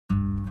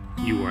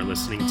You are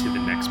listening to the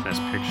Next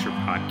Best Picture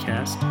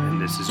podcast, and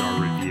this is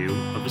our review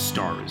of A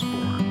Star is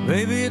Born.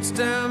 Maybe it's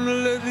time to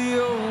let the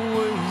old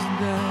ways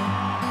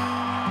die.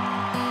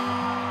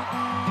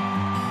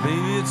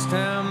 Maybe it's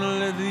time to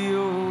let the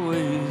old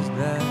ways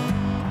die.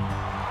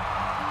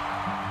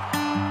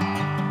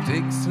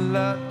 Takes a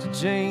lot to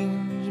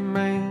change,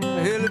 man.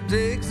 Hell, it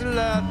takes a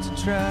lot to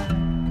try.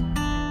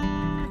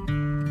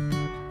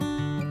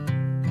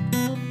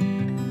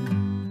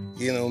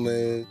 You know,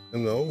 man,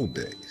 in the old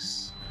days,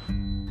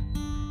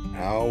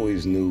 I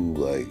always knew,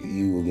 like,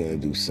 you were gonna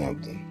do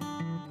something,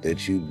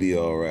 that you'd be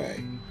all right.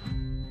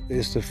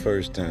 It's the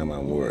first time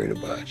I'm worried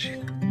about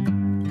you.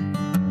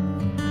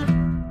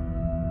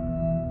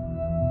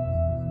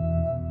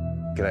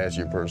 Can I ask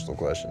you a personal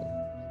question?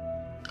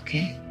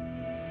 Okay.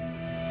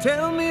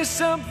 Tell me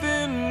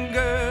something,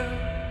 girl.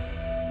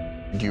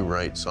 Do you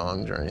write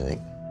songs or anything?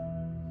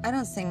 I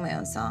don't sing my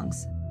own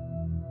songs.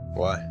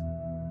 Why?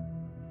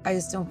 I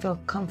just don't feel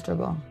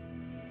comfortable.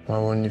 Why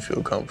wouldn't you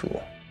feel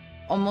comfortable?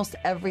 Almost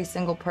every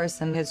single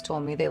person has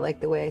told me they like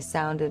the way I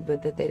sounded,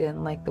 but that they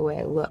didn't like the way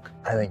I look.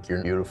 I think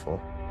you're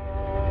beautiful.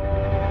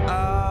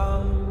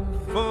 I'll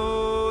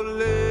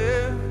fall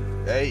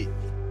in. Hey,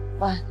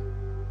 What?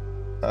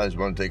 I just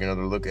want to take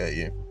another look at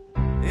you.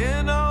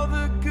 In all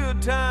the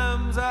good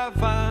times, I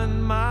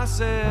find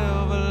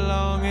myself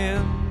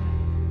longing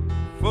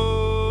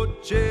for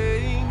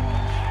change.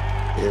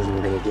 Here's what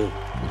we're gonna do.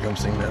 You come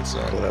sing that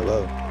song that I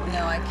love.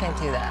 No, I can't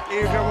do that.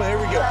 Here we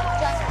go.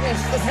 Jack,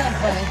 it's not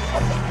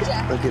funny.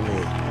 Jack. Look at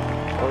me.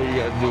 All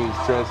you gotta do is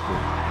trust me.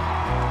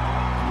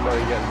 That's all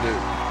you gotta do.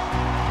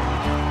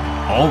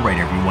 All right,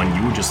 everyone,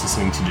 you were just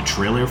listening to the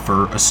trailer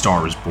for A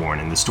Star is Born,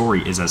 and the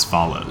story is as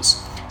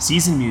follows.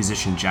 Seasoned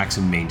musician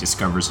Jackson Maine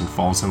discovers and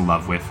falls in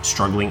love with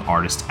struggling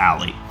artist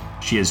Allie.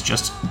 She has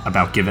just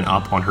about given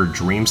up on her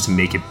dreams to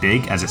make it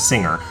big as a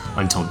singer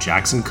until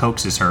Jackson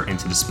coaxes her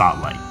into the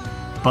spotlight.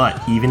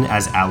 But even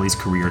as Allie's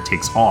career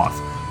takes off,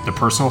 the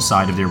personal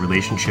side of their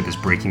relationship is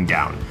breaking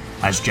down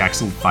as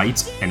Jackson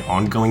fights an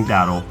ongoing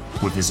battle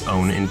with his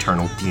own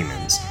internal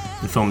demons.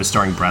 The film is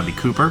starring Bradley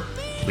Cooper,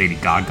 Lady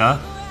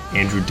Gaga,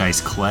 Andrew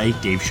Dice Clay,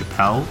 Dave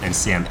Chappelle, and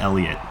Sam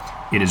Elliott.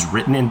 It is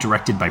written and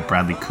directed by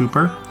Bradley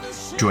Cooper.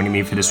 Joining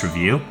me for this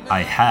review,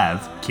 I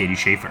have Katie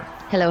Schaefer.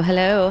 Hello,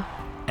 hello.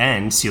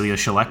 And Celia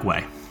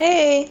Shalekwe.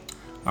 Hey.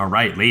 All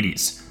right,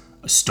 ladies,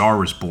 A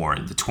Star is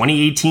Born, the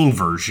 2018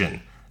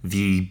 version,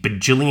 the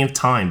bajillionth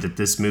time that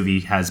this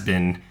movie has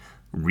been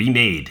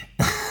remade.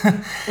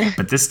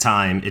 But this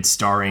time, it's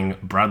starring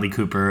Bradley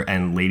Cooper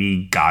and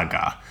Lady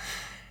Gaga.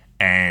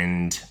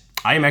 And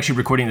I am actually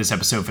recording this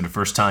episode for the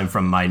first time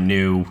from my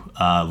new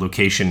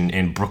location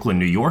in Brooklyn,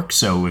 New York.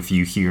 So if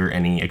you hear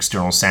any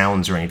external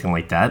sounds or anything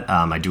like that,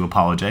 I do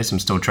apologize. I'm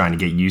still trying to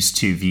get used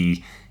to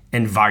the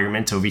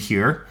environment over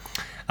here.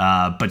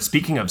 But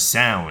speaking of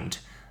sound,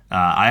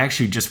 I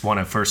actually just want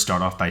to first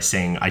start off by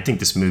saying I think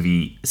this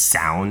movie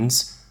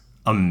sounds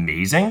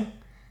amazing.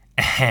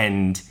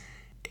 And,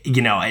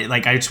 you know,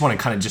 I just want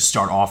to kind of just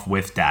start off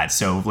with that.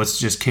 So let's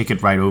just kick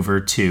it right over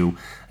to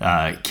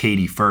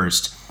Katie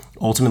first.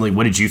 Ultimately,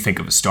 what did you think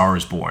of A Star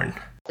is Born?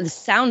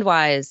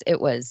 Sound-wise,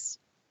 it was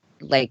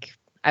like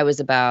I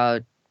was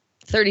about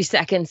 30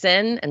 seconds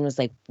in and was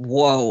like,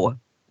 whoa,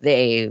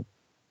 they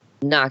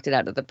knocked it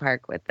out of the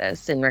park with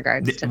this in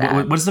regards to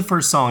that. What's the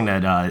first song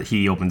that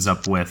he opens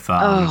up with?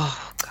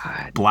 Oh,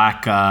 God.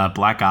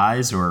 Black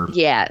Eyes or?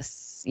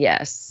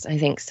 Yes, I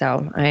think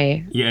so.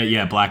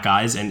 Yeah, Black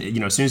Eyes. And, you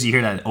know, as soon as you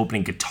hear that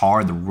opening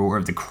guitar, the roar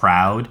of the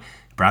crowd,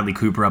 Bradley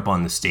Cooper up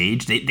on the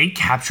stage, they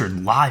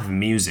captured live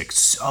music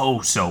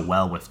so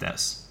well with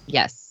this.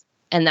 Yes.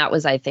 And that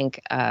was, I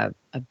think, a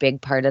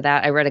big part of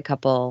that. I read a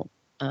couple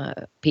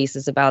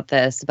pieces about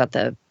this, about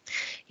the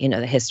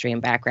history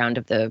and background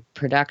of the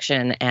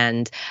production.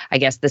 And I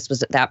guess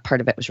that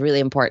part of it was really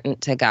important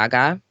to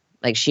Gaga.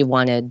 Like, she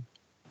wanted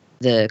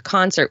the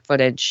concert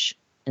footage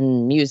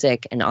and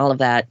music and all of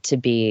that to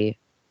be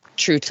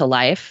true to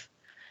life.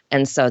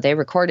 And so they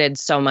recorded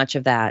so much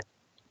of that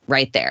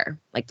right there.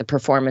 Like, the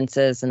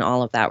performances and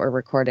all of that were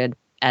recorded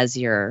as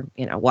you're,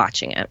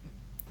 watching it.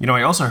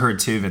 I also heard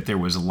too that there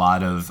was a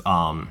lot of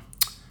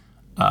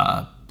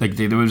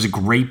there was a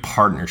great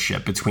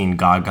partnership between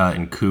Gaga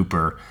and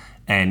Cooper.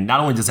 And not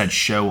only does that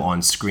show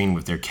on screen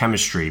with their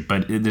chemistry,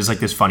 but there's like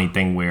this funny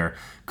thing where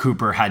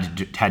Cooper had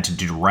to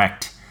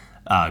direct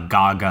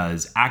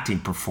Gaga's acting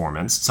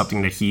performance,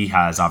 something that he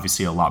has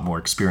obviously a lot more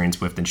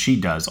experience with than she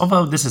does.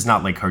 Although this is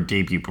not like her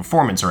debut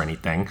performance or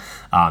anything.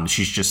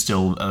 She's just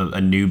still a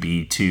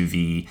newbie to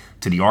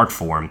the art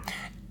form.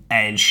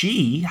 And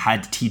she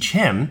had to teach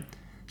him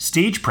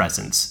stage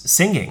presence,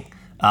 singing,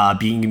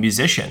 being a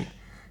musician.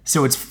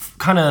 So it's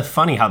kind of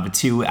funny how the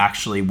two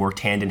actually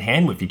worked hand in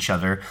hand with each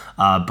other,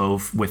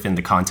 both within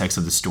the context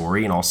of the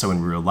story and also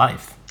in real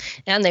life.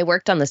 And they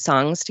worked on the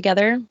songs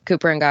together.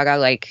 Cooper and Gaga,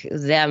 like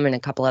them and a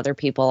couple other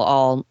people,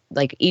 all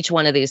like each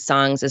one of these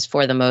songs is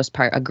for the most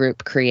part a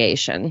group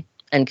creation.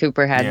 And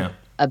Cooper had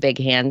a big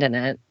hand in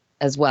it.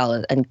 as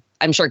well. And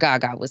I'm sure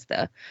Gaga was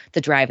the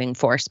driving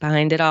force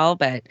behind it all,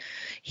 but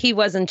he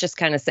wasn't just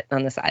kind of sitting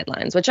on the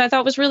sidelines, which I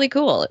thought was really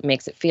cool. It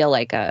makes it feel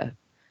like an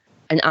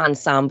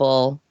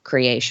ensemble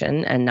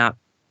creation and not,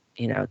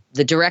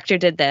 the director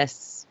did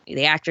this,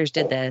 the actors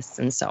did this,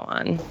 and so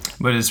on.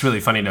 But it's really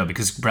funny, though,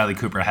 because Bradley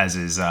Cooper has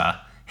his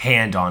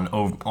hand on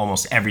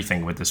almost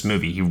everything with this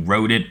movie. He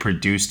wrote it,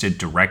 produced it,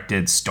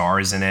 directed,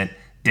 stars in it,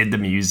 did the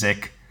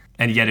music,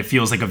 and yet it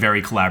feels like a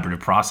very collaborative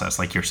process,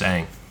 like you're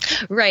saying.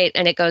 Right,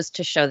 and it goes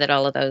to show that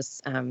all of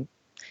those,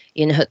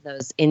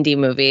 those indie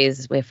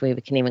movies, if we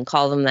can even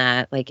call them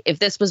that, like if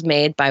this was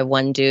made by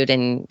one dude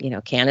in,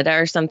 Canada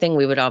or something,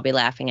 we would all be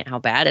laughing at how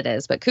bad it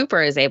is. But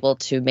Cooper is able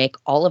to make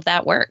all of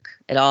that work.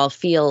 It all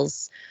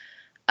feels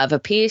of a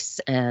piece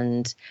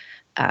and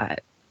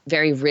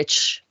very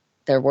rich.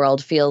 Their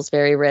world feels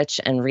very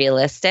rich and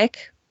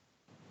realistic.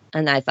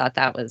 And I thought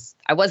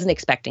I wasn't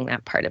expecting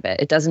that part of it.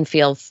 It doesn't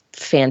feel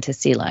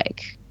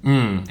fantasy-like.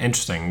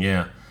 Interesting,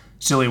 yeah.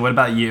 Silly, what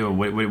about you?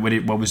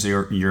 What was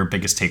your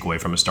biggest takeaway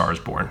from A Star is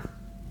Born?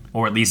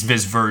 Or at least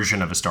this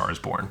version of A Star is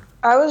Born?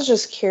 I was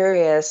just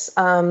curious.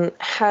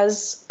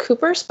 Has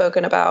Cooper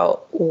spoken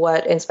about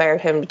what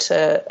inspired him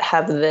to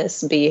have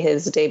this be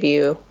his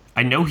debut?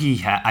 I know he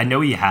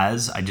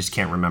has. I just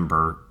can't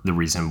remember the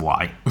reason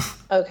why.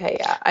 Okay,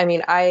 yeah. I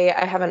mean, I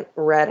haven't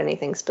read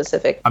anything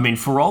specific. I mean,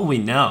 for all we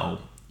know,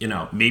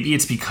 maybe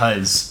it's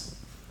because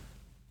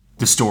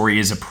the story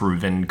is a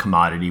proven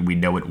commodity. We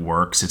know it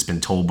works. It's been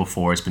told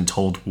before. It's been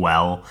told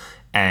well.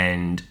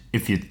 And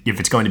if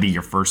it's going to be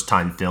your first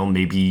time film,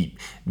 maybe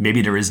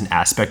there is an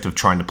aspect of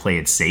trying to play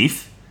it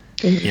safe.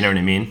 You know what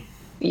I mean?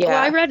 Yeah.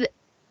 Well,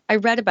 I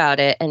read about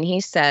it, and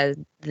he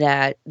said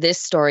that this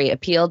story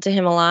appealed to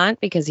him a lot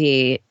because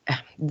the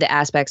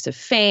aspects of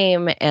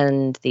fame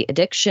and the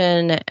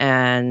addiction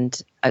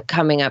and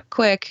coming up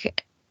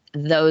quick,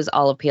 those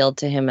all appealed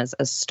to him as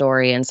a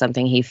story and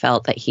something he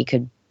felt that he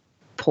could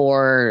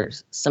pour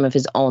some of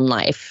his own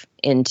life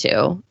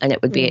into, and it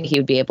would be he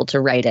would be able to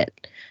write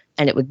it,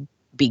 and it would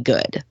be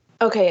good.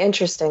 Okay,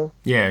 interesting.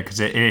 Yeah, because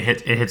it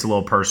hits a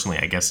little personally,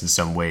 I guess, in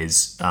some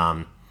ways.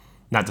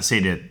 Not to say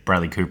that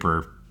Bradley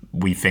Cooper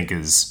we think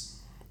is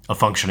a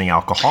functioning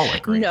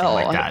alcoholic or anything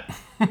like that.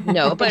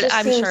 No, but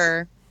I'm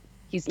sure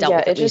he's dealt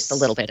with at least a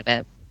little bit of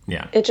it.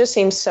 Yeah. It just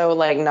seems so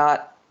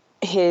not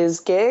his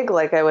gig.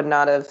 Like I would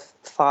not have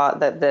thought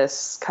that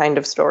this kind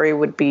of story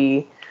would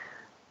be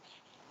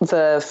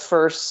the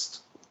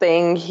first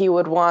thing he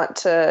would want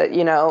to,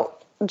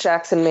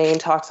 Jackson Maine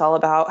talks all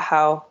about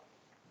how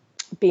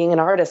being an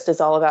artist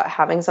is all about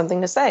having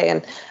something to say.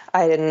 And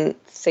I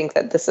didn't think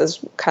that this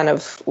is kind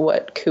of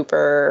what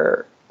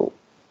Cooper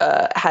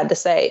had to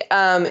say.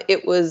 I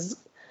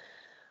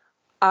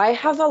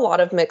have a lot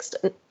of mixed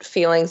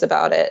feelings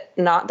about it.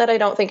 Not that I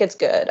don't think it's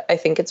good. I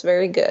think it's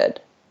very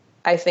good.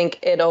 I think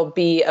it'll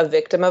be a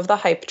victim of the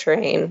hype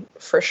train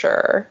for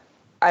sure.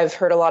 I've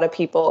heard a lot of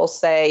people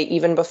say,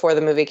 even before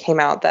the movie came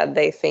out, that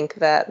they think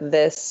that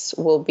this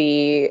will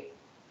be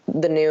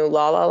the new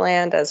La La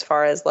Land as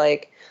far as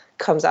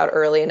comes out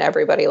early and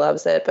everybody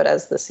loves it. But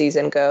as the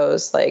season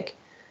goes,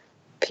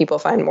 people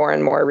find more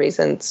and more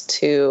reasons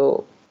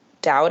to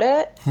doubt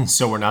it.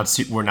 So we're not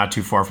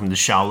too far from The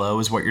Shallow,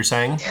 is what you're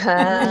saying?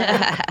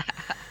 I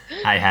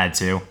had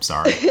to.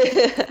 Sorry.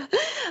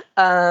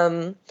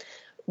 But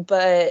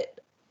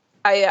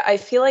I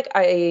feel like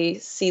I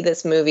see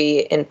this movie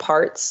in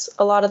parts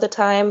a lot of the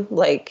time.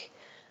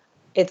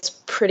 It's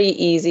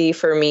pretty easy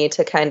for me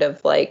to kind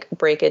of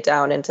break it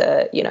down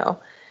into,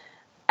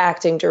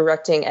 acting,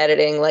 directing,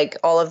 editing.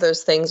 All of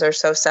those things are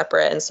so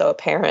separate and so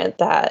apparent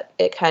that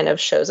it kind of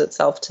shows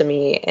itself to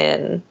me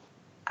in,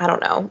 I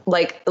don't know,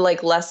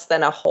 less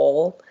than a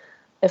whole,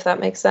 if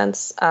that makes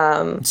sense.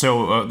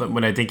 So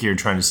what I think you're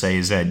trying to say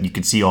is that you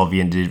can see all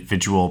the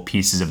individual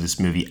pieces of this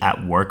movie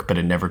at work, but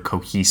it never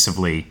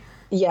cohesively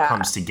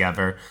comes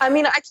together. I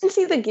mean, I can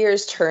see the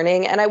gears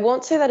turning, and I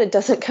won't say that it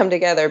doesn't come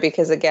together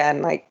because,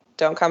 again,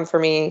 don't come for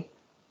me.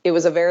 It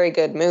was a very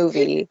good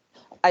movie.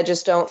 I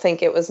just don't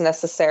think it was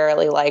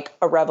necessarily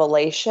a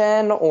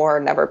revelation or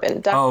never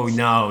been done. Oh,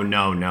 no.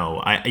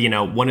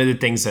 One of the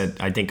things that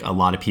I think a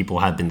lot of people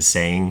have been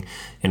saying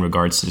in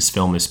regards to this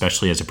film,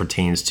 especially as it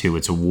pertains to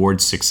its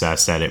award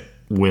success that it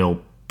will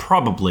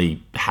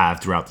probably have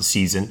throughout the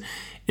season,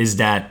 is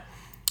that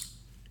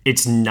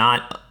it's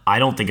not, I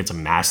don't think it's a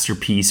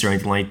masterpiece or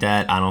anything like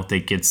that. I don't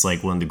think it's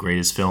one of the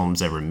greatest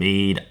films ever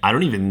made. I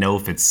don't even know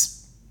if it's,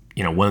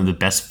 one of the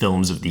best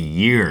films of the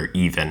year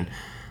even.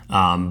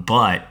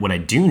 But what I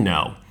do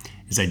know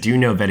is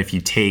that if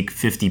you take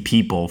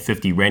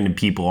 50 random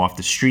people off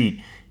the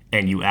street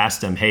and you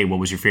ask them, hey, what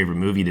was your favorite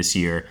movie this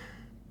year?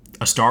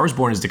 A Star is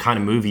Born is the kind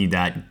of movie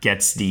that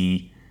gets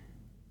the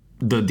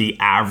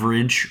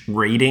average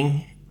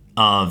rating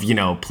of,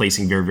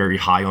 placing very, very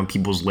high on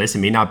people's lists. It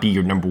may not be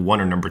your number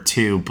one or number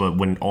two, but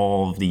when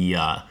all the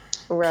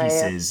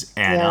pieces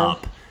add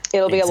up.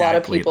 It'll be a lot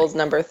of people's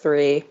number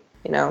three.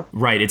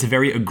 Right. It's a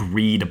very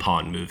agreed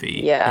upon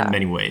movie in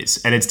many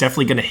ways. And it's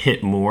definitely going to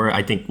hit more,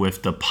 I think,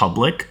 with the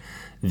public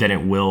than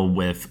it will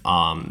with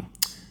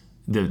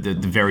the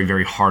very,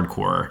 very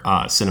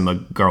hardcore cinema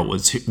girl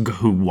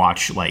who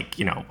watch like,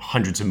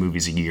 hundreds of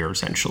movies a year,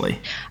 essentially.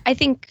 I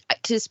think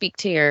to speak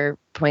to your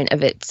point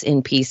of it's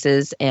in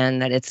pieces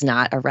and that it's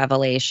not a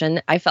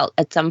revelation, I felt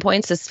at some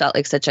points this felt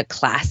like such a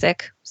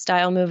classic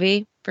style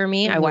movie for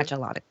me. I watch a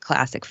lot of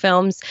classic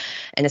films,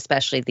 and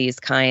especially these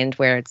kind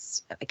where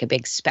it's like a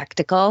big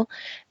spectacle,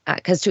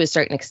 because to a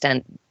certain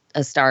extent,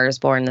 A Star is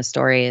Born, the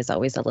story is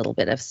always a little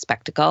bit of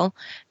spectacle.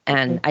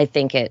 And I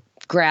think it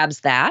grabs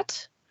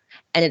that.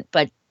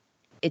 But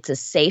it's a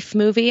safe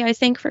movie, I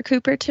think, for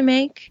Cooper to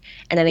make.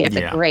 And I think it's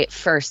a great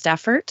first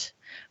effort,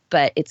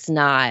 but it's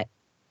not,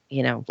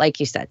 like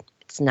you said,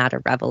 it's not a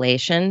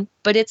revelation,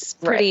 but it's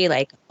pretty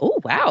like, oh,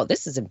 wow,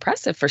 this is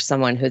impressive for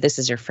someone who this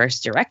is your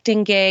first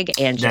directing gig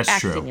and you're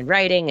acting and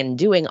writing and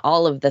doing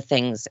all of the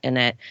things in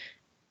it.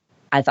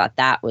 I thought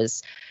that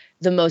was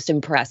the most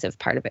impressive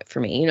part of it for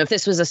me. If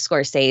this was a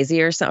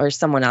Scorsese or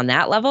someone on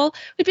that level,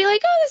 we'd be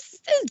like, oh, this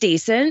is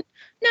decent.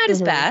 Not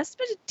his best,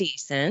 but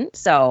decent.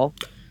 So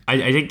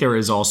I think there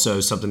is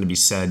also something to be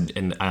said,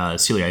 and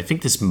Celia, I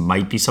think this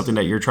might be something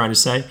that you're trying to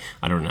say.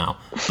 I don't know.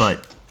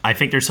 But I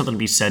think there's something to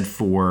be said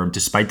for,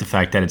 despite the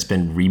fact that it's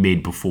been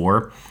remade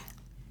before,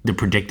 the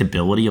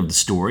predictability of the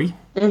story,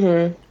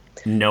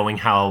 knowing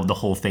how the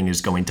whole thing is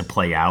going to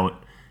play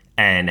out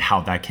and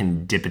how that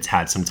can dip its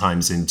hat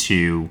sometimes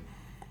into,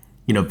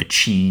 the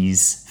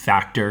cheese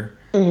factor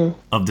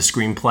of the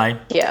screenplay.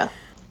 Yeah.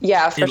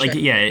 Yeah, for sure.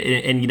 Yeah,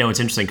 and it's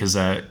interesting because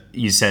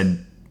you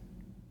said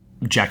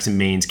Jackson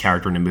Maine's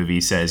character in the movie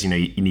says, you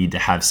need to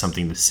have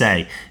something to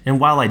say. And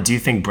while I do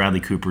think Bradley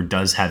Cooper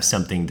does have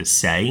something to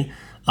say,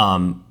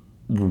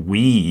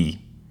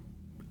 we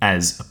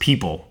as a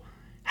people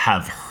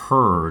have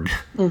heard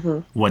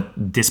what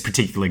this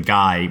particular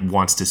guy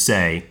wants to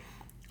say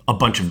a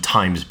bunch of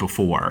times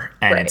before,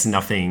 and it's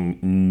nothing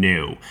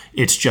new.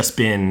 It's just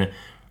been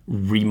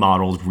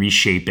remodeled,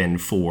 reshapen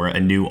for a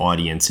new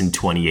audience in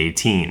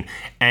 2018.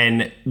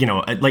 And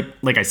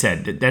like I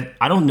said, that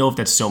I don't know if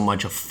that's so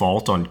much a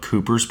fault on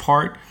Cooper's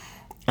part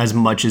as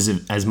much as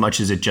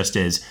it just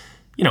is,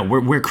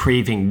 we're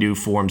craving new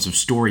forms of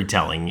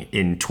storytelling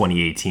in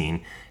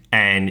 2018.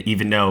 And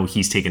even though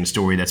he's taken a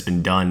story that's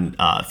been done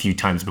a few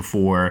times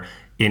before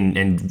and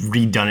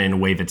redone it in a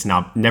way that's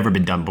never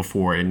been done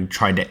before and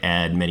tried to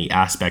add many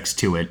aspects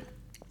to it,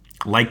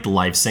 like the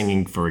live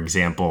singing, for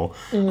example,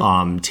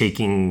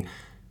 taking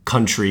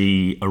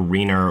country,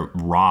 arena,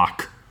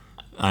 rock,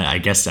 I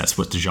guess that's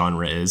what the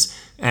genre is,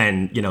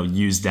 and,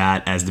 use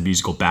that as the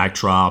musical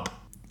backdrop.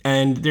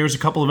 And there's a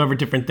couple of other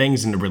different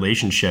things in the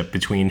relationship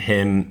between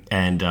him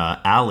and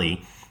Ally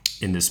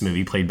in this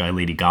movie, played by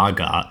Lady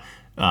Gaga,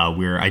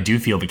 where I do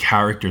feel the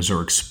characters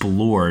are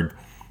explored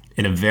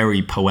in a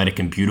very poetic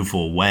and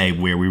beautiful way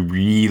where we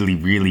really,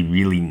 really,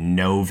 really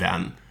know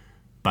them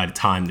by the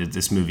time that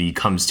this movie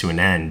comes to an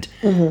end,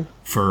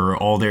 for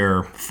all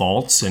their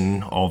faults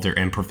and all their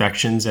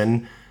imperfections,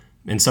 and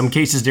in some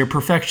cases their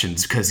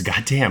perfections, because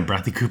goddamn,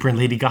 Bradley Cooper and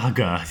Lady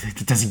Gaga,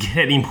 it doesn't get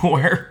any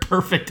more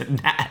perfect than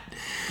that.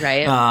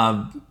 Right.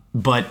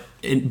 But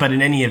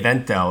in any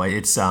event, though,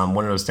 it's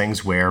one of those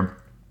things where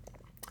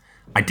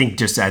I think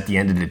just at the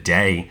end of the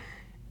day,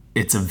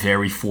 it's a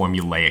very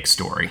formulaic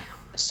story.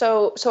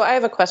 So I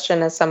have a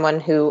question as someone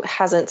who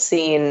hasn't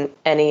seen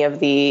any of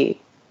the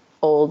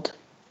old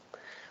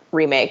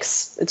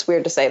remakes. It's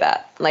weird to say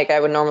that. Like, I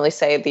would normally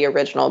say the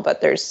original,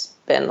 but there's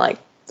been like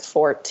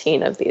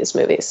 14 of these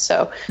movies.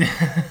 So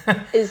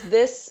is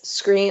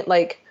this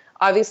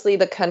obviously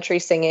the country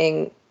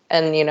singing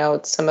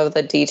and, some of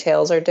the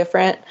details are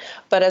different,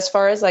 but as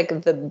far as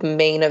like the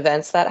main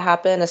events that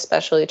happen,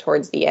 especially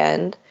towards the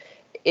end,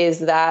 is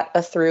that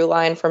a through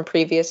line from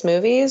previous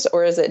movies,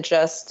 or is it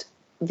just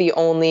the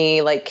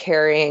only like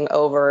carrying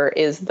over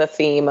is the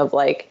theme of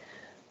like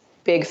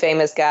big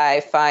famous guy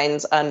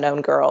finds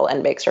unknown girl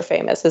and makes her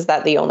famous? Is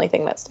that the only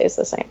thing that stays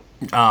the same?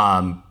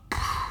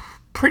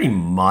 Pretty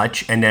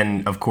much. And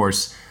then, of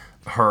course,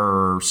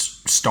 her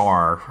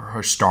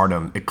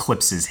stardom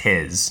eclipses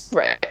his.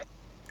 Right.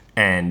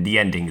 And the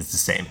ending is the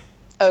same.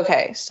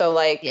 Okay. So,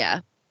 like,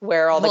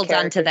 where all the holds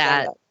on to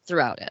that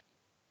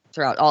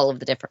throughout all of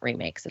the different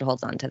remakes. It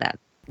holds on to that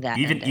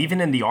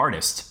even in The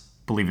Artist,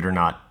 believe it or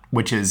not,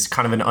 which is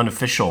kind of an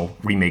unofficial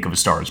remake of A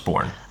Star is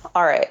Born.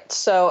 All right,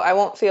 so I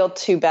won't feel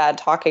too bad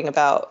talking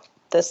about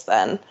this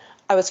then.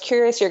 I was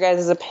curious your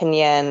guys'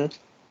 opinion.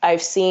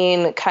 I've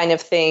seen kind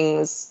of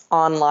things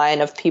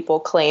online of people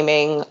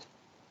claiming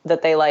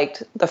that they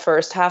liked the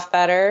first half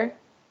better.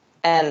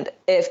 And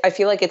I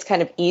feel like it's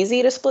kind of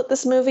easy to split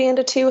this movie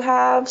into two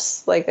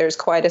halves. Like, there's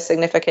quite a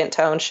significant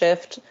tone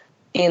shift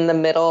in the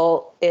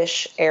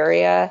middle-ish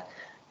area.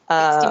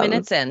 60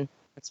 minutes in.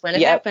 That's when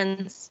it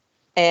happens.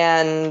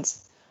 And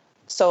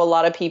so a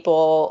lot of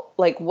people,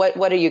 like,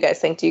 what do you guys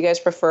think? Do you guys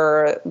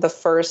prefer the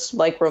first,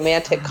 like,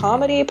 romantic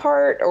comedy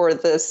part or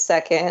the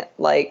second,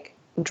 like,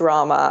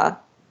 drama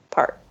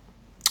part?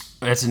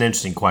 That's an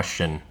interesting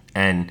question.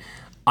 And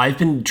I've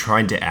been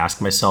trying to ask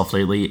myself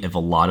lately if a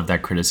lot of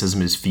that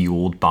criticism is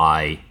fueled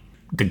by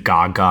the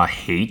Gaga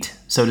hate,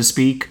 so to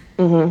speak.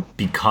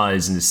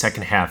 Because in the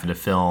second half of the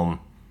film,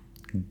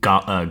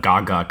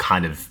 Gaga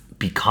kind of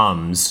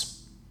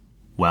becomes,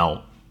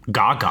 well,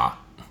 Gaga.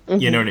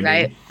 You know what I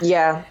right. mean?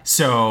 Yeah.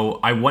 So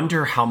I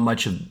wonder how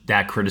much of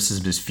that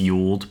criticism is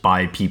fueled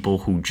by people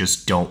who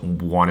just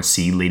don't want to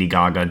see Lady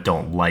Gaga,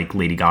 don't like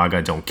Lady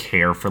Gaga, don't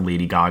care for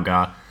Lady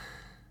Gaga.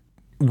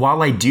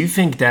 While I do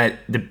think that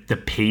the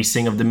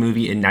pacing of the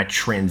movie in that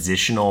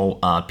transitional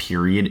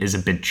period is a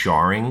bit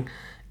jarring,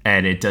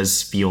 and it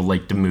does feel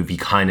like the movie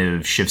kind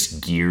of shifts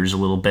gears a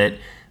little bit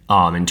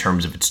in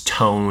terms of its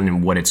tone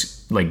and what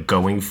it's like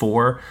going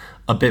for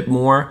a bit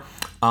more.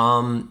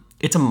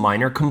 It's a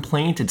minor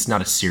complaint. It's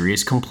not a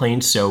serious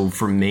complaint. So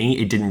for me,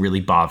 it didn't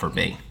really bother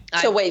me.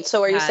 So wait,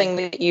 so are you saying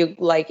that you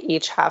like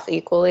each half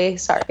equally?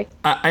 Sorry.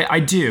 I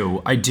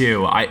do.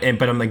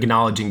 But I'm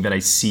acknowledging that I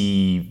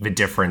see the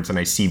difference and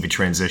I see the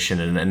transition,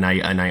 and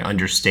I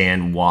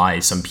understand why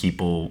some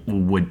people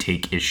would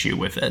take issue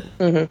with it.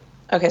 Mm-hmm.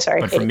 Okay,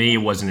 sorry. But for me, it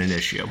wasn't an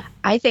issue.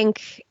 I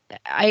think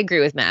I agree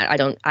with Matt.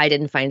 I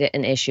didn't find it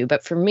an issue,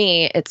 but for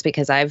me, it's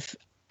because I've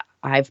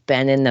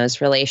been in those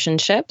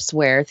relationships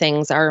where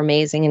things are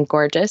amazing and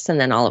gorgeous, and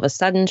then all of a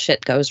sudden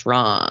shit goes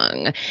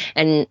wrong.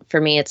 And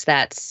for me, it's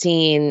that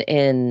scene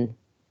in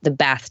the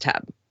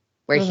bathtub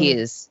where he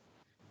is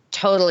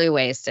totally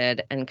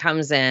wasted and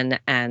comes in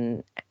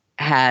and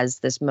has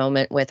this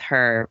moment with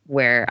her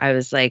where I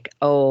was like,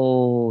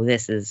 oh,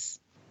 this is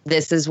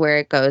where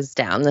it goes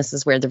down. This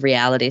is where the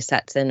reality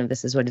sets in.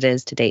 This is what it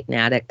is to date an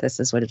addict. This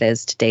is what it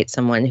is to date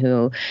someone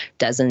who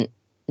doesn't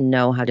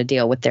know how to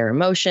deal with their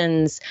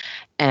emotions.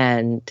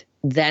 And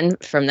then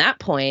from that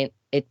point,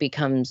 it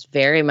becomes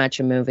very much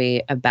a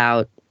movie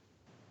about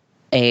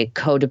a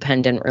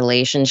codependent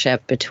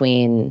relationship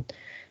between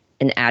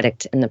an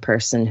addict and the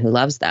person who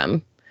loves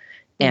them.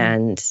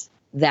 And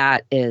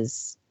that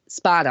is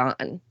spot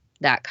on.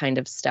 That kind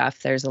of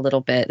stuff. There's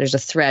a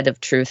thread of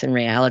truth and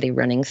reality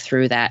running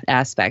through that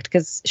aspect,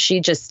 because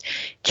she just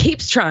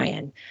keeps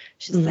trying.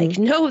 She's like,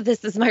 no,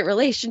 this is my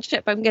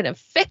relationship. I'm going to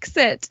fix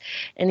it.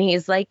 And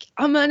he's like,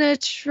 I'm going to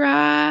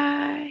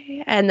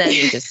try. And then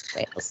he just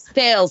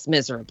fails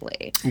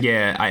miserably.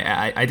 Yeah,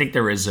 I think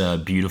there is a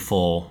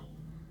beautiful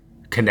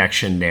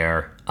connection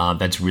there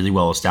that's really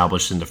well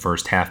established in the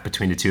first half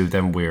between the two of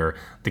them, where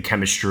the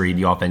chemistry,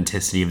 the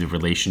authenticity of the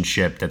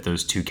relationship that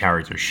those two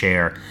characters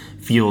share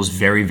feels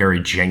very,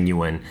 very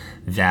genuine.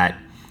 That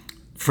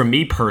for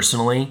me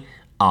personally,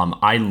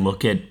 I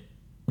look at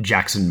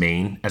Jackson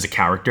Maine as a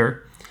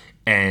character,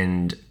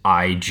 and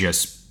I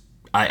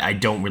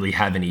don't really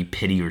have any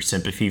pity or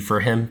sympathy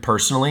for him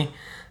personally.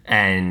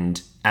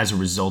 And as a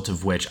result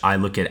of which, I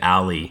look at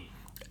Allie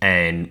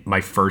and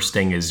my first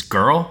thing is,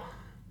 girl,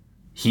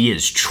 he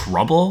is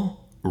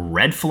trouble,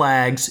 red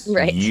flags.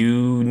 Right.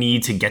 You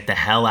need to get the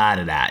hell out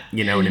of that.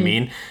 You know what I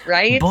mean?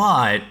 Right.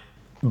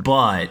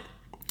 But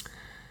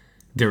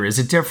there is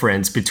a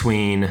difference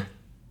between,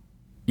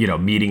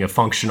 meeting a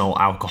functional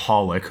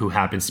alcoholic who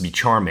happens to be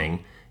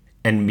charming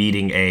and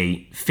meeting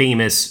a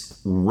famous,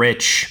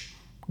 rich,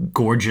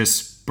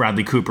 gorgeous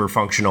Bradley Cooper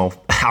functional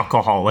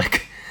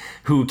alcoholic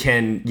who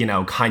can,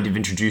 kind of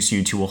introduce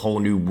you to a whole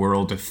new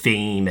world of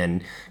fame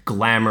and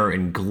glamour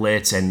and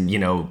glitz.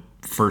 And,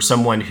 for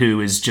someone who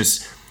is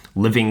just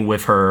living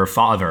with her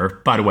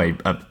father, by the way,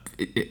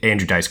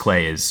 Andrew Dice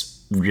Clay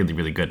is really,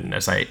 really good in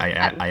this. I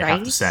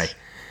have to say.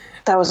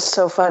 That was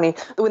so funny.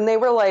 When they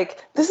were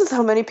like, this is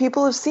how many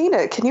people have seen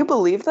it. Can you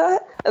believe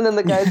that? And then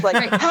the guy's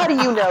like, how do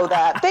you know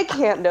that? They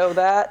can't know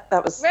that.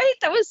 That was right.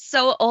 That was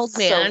so old,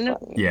 man. So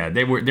funny. Yeah,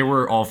 they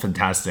were all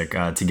fantastic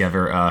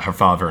together, her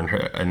father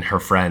and her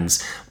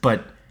friends.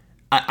 But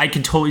I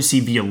can totally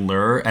see the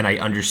allure, and I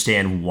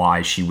understand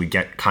why she would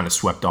get kind of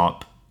swept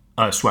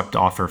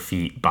off her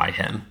feet by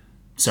him.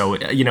 So,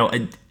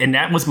 and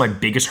that was my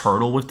biggest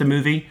hurdle with the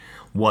movie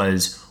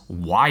was,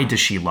 why does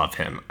she love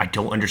him? I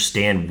don't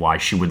understand why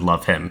she would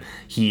love him.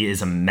 He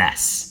is a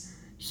mess.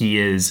 He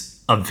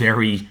is a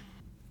very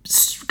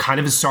kind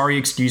of a sorry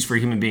excuse for a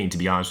human being, to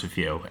be honest with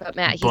you. But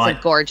Matt, he's a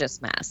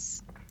gorgeous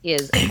mess. He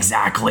is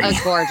exactly a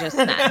gorgeous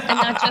mess. And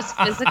not just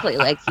physically,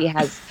 like he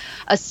has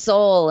a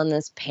soul and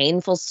this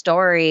painful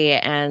story,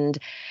 and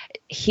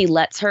he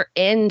lets her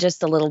in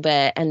just a little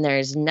bit. And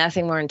there's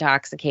nothing more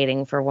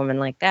intoxicating for a woman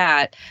like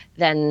that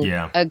than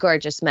a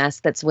gorgeous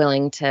mess that's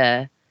willing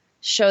to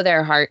show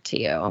their heart to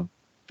you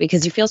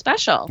because you feel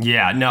special.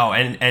 Yeah, no,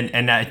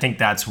 and I think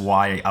that's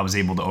why I was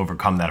able to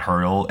overcome that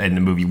hurdle, and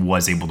the movie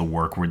was able to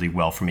work really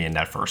well for me in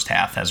that first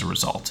half as a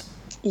result.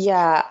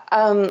 Yeah,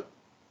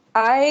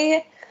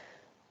 I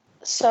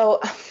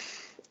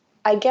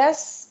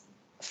guess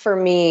for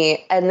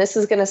me, and this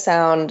is going to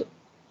sound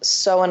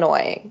so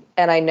annoying,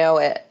 and I know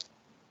it,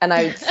 and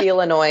I feel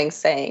annoying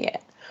saying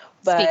it,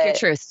 but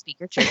Speak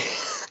your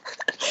truth.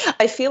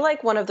 I feel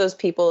like one of those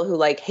people who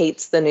like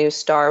hates the new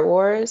Star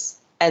Wars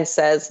and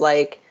says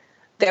like,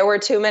 there were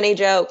too many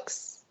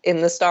jokes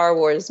in the Star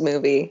Wars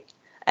movie.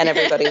 And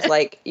everybody's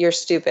like, you're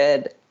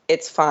stupid.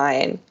 It's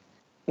fine.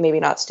 Maybe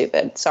not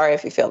stupid. Sorry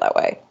if you feel that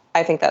way.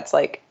 I think that's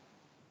like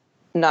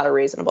not a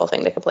reasonable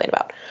thing to complain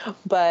about.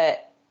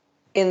 But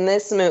in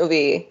this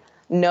movie,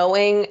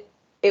 knowing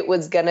it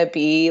was going to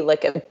be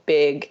like a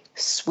big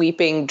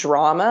sweeping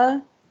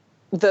drama,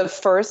 the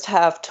first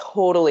half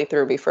totally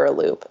threw me for a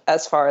loop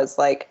as far as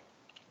like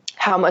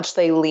how much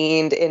they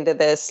leaned into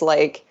this,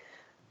 like,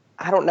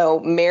 I don't know,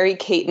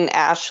 Mary-Kate and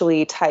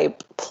Ashley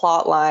type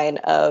plot line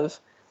of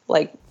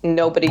like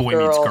nobody Boy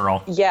girl. meets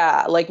girl.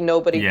 Yeah, like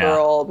nobody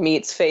girl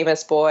meets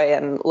famous boy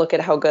and look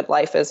at how good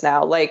life is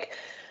now. Like,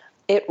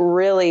 it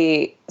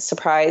really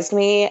surprised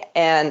me,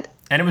 and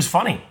it was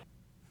funny.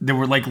 There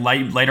were like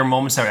lighter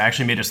moments that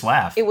actually made us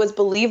laugh. It was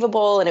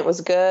believable and it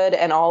was good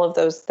and all of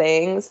those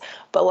things.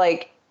 But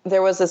like,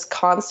 there was this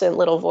constant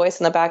little voice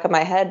in the back of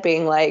my head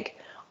being like,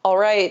 all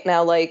right,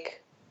 now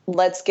like,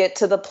 let's get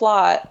to the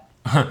plot.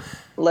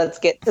 Let's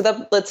get to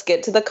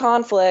the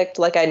conflict.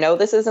 Like, I know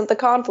this isn't the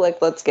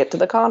conflict. Let's get to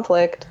the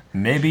conflict.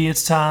 Maybe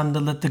it's time to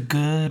let the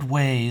good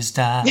ways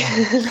die.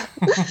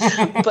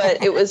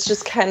 But it was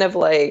just kind of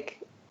like,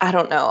 I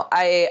don't know.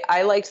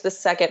 I liked the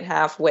second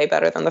half way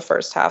better than the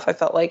first half. I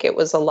felt like it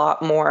was a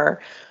lot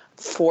more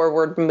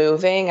forward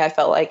moving. I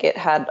felt like it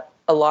had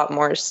a lot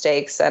more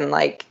stakes and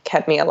like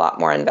kept me a lot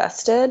more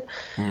invested.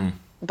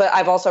 But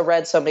I've also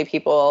read so many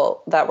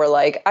people that were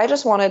like, I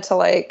just wanted to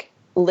like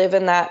live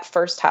in that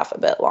first half a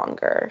bit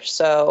longer.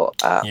 So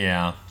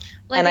yeah.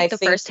 Well, and I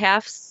think the first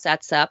half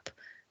sets up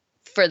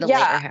for the later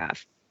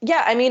half.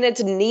 Yeah, I mean,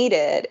 it's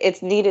needed.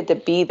 It's needed to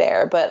be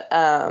there, but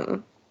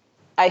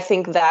I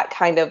think that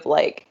kind of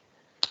like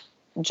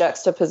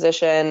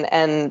juxtaposition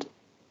and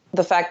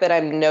the fact that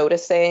I'm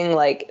noticing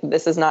like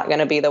this is not going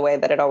to be the way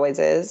that it always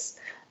is,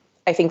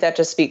 I think that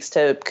just speaks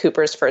to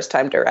Cooper's first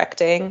time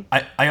directing.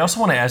 I also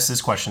want to ask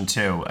this question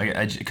too,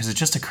 because it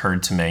just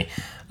occurred to me.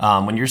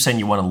 When you're saying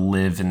you want to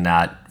live in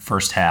that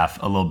first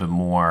half a little bit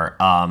more,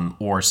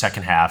 or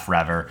second half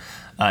rather,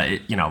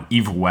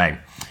 either way,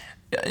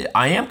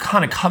 I am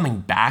kind of coming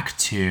back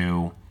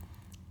to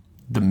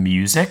the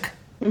music.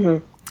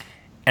 Mm-hmm.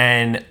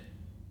 And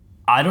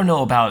I don't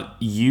know about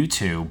you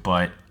two,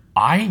 but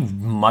I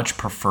much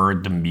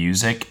preferred the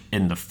music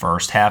in the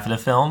first half of the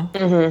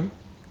film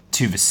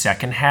to the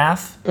second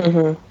half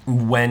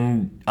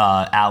when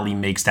Allie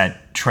makes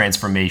that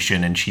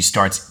transformation and she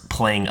starts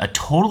playing a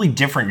totally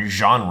different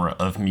genre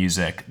of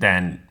music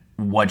than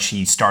what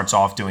she starts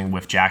off doing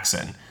with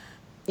Jackson.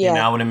 Yeah. You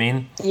know what I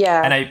mean?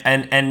 Yeah.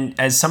 And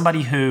as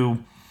somebody who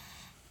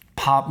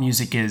pop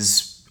music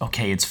is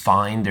okay, it's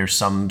fine. There's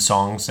some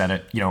songs that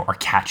are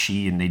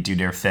catchy and they do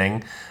their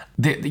thing.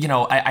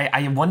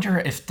 I wonder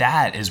if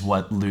that is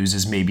what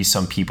loses maybe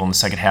some people in the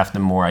second half. The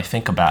more I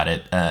think about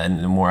it,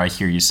 and the more I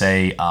hear you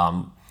say,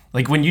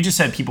 like when you just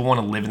said people want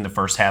to live in the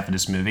first half of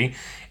this movie,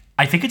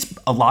 I think it's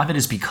a lot of it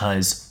is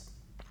because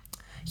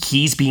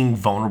he's being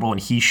vulnerable and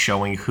he's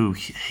showing who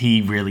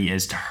he really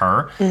is to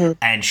her,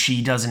 and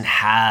she doesn't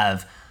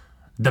have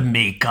the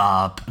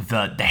makeup,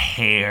 the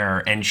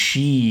hair, and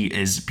she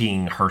is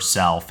being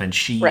herself, and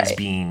she is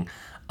being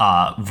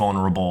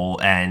vulnerable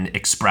and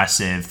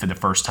expressive for the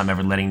first time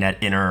ever, letting that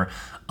inner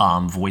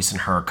voice in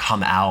her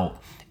come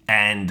out.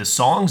 And the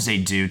songs they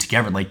do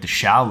together, like The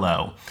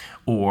Shallow,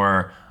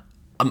 or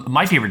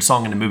my favorite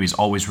song in the movie is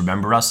Always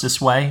Remember Us This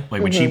Way.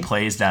 Like when she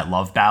plays that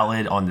love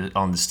ballad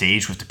on the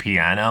stage with the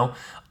piano,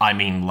 I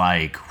mean,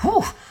 like,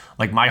 whew,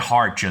 like my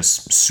heart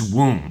just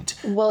swooned.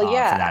 Well,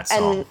 yeah, for that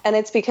song. And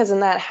it's because in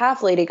that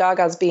half, Lady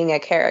Gaga's being a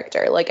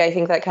character. Like, I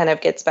think that kind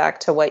of gets back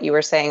to what you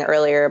were saying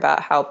earlier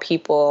about how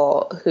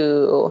people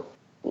who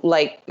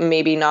like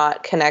maybe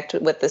not connect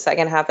with the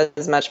second half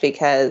as much,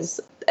 because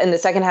in the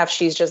second half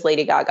she's just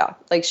Lady Gaga.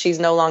 Like, she's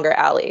no longer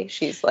Allie.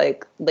 She's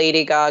like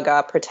Lady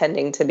Gaga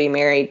pretending to be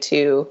married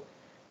to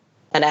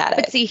an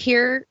addict. But see,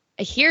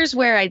 here's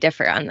where I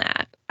differ on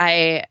that.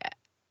 I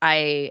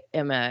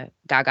am a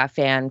Gaga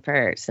fan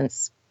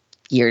since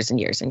years and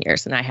years and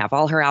years, and I have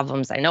all her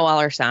albums. I know all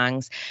her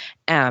songs,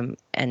 and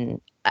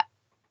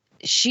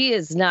she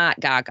is not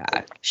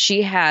Gaga.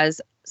 She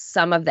has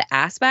some of the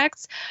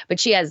aspects, but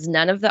she has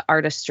none of the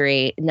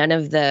artistry, none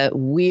of the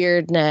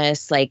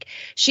weirdness. Like,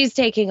 she's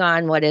taking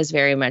on what is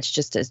very much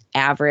just an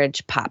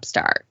average pop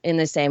star in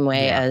the same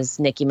way as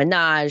Nicki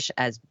Minaj,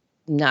 as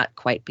not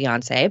quite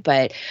Beyonce,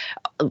 but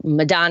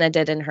Madonna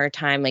did in her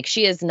time. Like,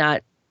 she is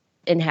not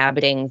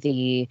inhabiting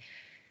the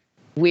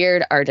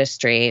weird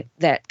artistry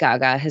that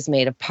Gaga has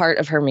made a part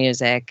of her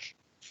music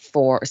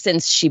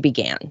since she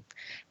began.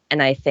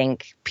 And I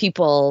think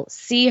people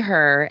see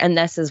her, and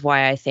this is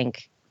why I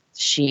think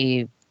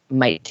she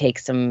might take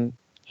some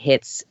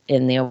hits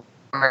in the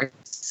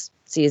awards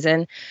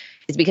season,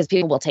 is because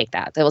people will take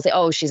that. They will say,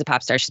 oh, she's a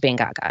pop star, she's being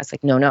Gaga. It's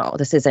like, no,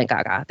 this isn't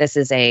Gaga.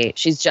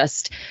 She's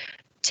just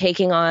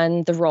taking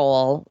on the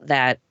role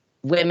that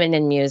women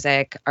in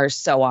music are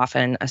so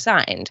often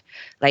assigned.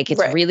 Like,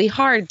 it's really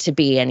hard to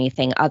be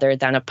anything other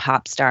than a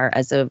pop star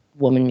as a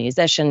woman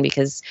musician,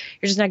 because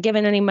you're just not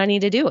given any money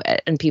to do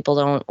it. And people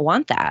don't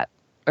want that.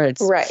 Or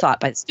it's thought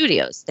by the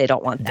studios. They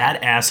don't want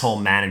that. That asshole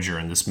manager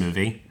in this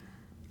movie,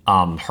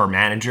 her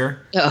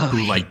manager,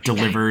 who like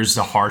delivers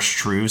the harsh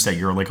truths that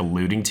you're like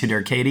alluding to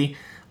there, Katie.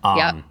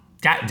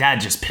 That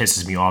just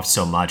pisses me off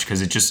so much,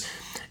 because it just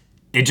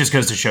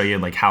goes to show you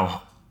like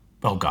how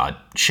oh God,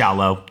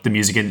 shallow the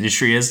music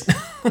industry is.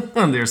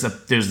 there's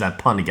that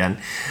pun again.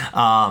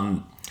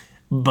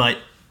 But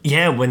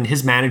yeah, when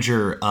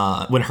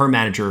her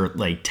manager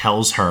like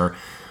tells her,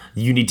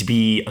 you need to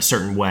be a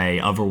certain way,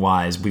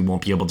 otherwise we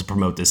won't be able to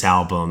promote this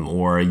album,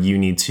 or you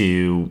need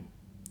to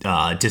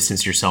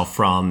distance yourself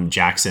from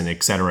Jackson,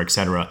 et cetera, et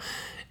cetera.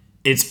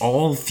 It's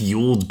all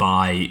fueled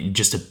by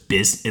just a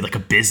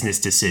business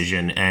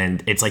decision,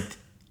 and it's like,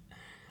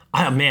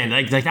 oh man,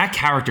 like that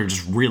character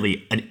just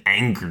really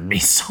angered me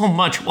so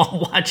much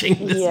while watching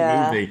this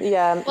movie.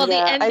 Yeah. Well, the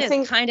end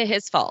is kind of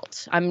his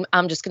fault.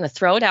 I'm just going to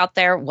throw it out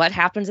there. What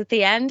happens at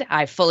the end?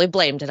 I fully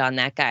blamed it on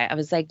that guy. I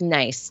was like,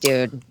 nice,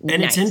 dude.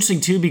 And it's interesting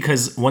too,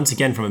 because once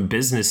again, from a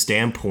business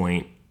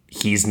standpoint,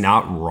 he's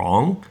not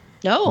wrong.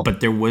 No.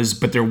 But there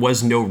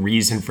was no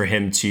reason for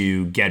him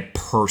to get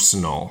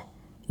personal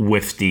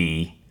with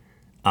the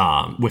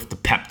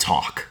pep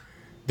talk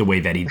the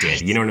way that he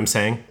did. You know what I'm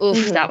saying?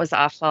 Oof, that was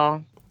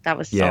awful. That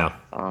was so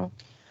awful.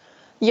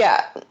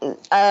 Yeah.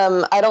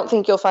 I don't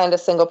think you'll find a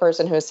single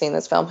person who has seen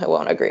this film who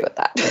won't agree with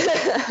that.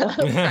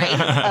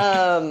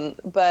 Right.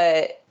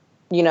 But,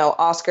 you know,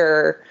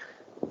 Oscar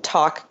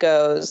talk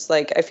goes,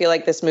 like, I feel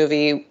like this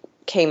movie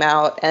came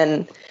out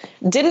and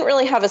didn't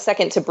really have a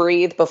second to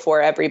breathe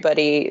before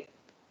everybody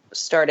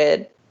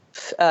started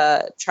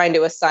trying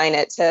to assign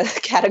it to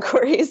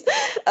categories.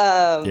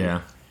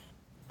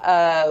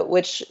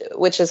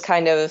 Which is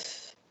kind of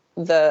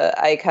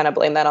I kind of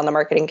blame that on the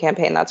marketing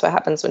campaign. That's what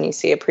happens when you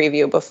see a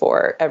preview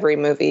before every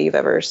movie you've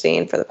ever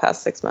seen for the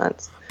past 6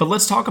 months. But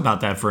let's talk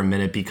about that for a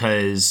minute,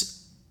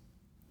 because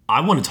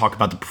I want to talk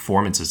about the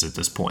performances at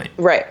this point.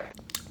 Right.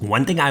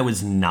 One thing I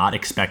was not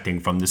expecting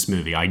from this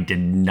movie, I did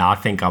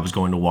not think I was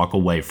going to walk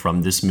away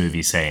from this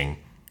movie saying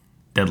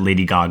that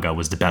Lady Gaga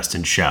was the best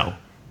in show.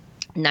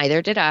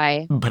 Neither did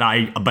I. But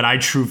I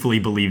truthfully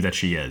believe that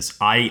she is.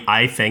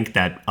 I think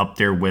that up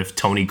there with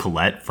Toni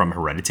Collette from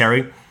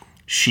Hereditary,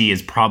 she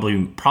is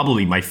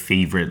probably my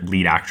favorite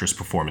lead actress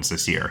performance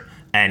this year.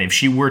 And if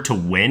she were to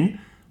win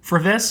for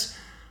this,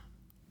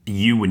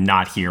 you would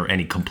not hear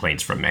any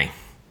complaints from me.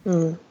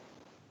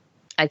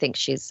 I think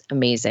she's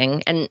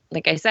amazing. And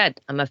like I said,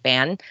 I'm a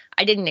fan.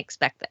 I didn't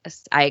expect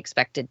this. I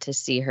expected to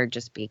see her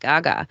just be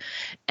Gaga.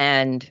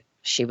 And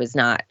she was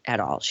not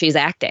at all. She's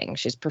acting.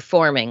 She's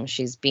performing.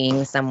 She's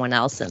being someone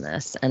else in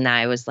this. And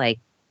I was like,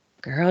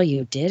 girl,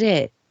 you did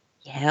it.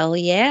 Hell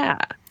yeah.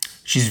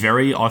 She's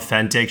very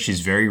authentic.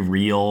 She's very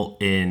real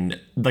in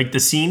like the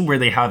scene where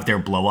they have their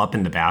blow up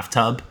in the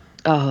bathtub.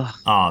 Oh.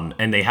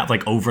 And they have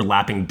like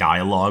overlapping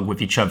dialogue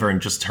with each other,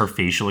 and just her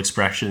facial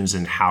expressions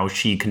and how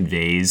she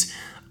conveys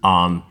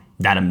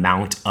that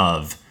amount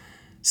of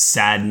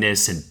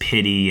sadness and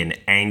pity and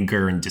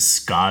anger and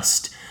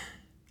disgust.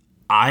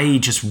 I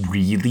just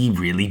really,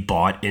 really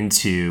bought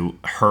into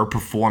her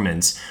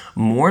performance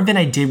more than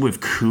I did with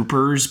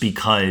Cooper's,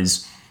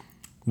 because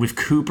with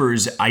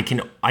Cooper's, I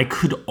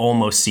could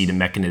almost see the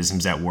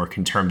mechanisms at work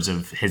in terms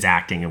of his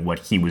acting and what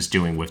he was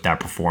doing with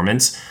that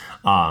performance.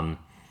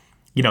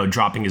 You know,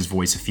 dropping his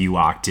voice a few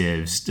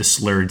octaves, the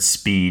slurred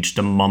speech,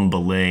 the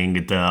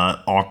mumbling,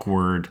 the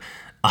awkward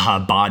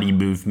body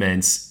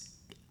movements.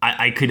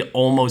 I could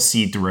almost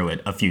see through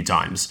it a few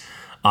times.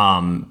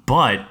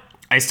 But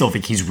I still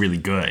think he's really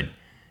good.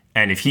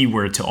 And if he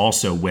were to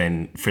also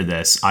win for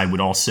this, I would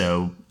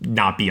also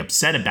not be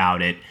upset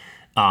about it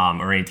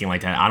or anything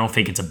like that. I don't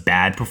think it's a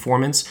bad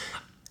performance.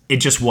 It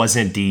just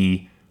wasn't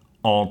the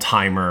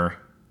all-timer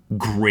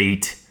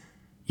great,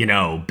 you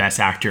know, best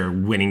actor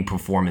winning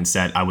performance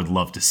that I would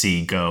love to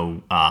see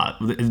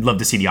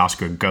the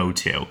Oscar go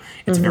to.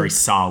 It's a very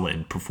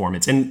solid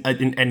performance. And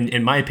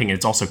in my opinion,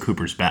 it's also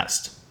Cooper's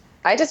best.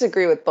 I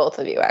disagree with both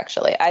of you,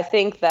 actually. I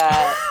think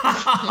that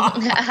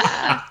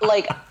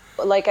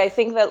I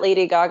think that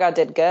Lady Gaga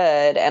did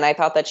good, and I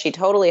thought that she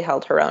totally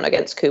held her own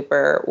against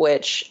Cooper,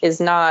 which is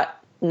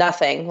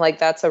nothing. Like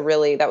that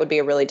would be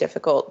a really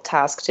difficult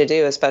task to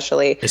do,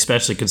 especially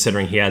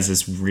considering he has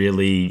this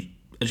really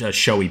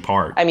showy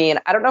part. I mean,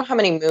 I don't know how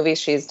many movies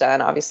she's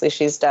done. Obviously,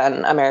 she's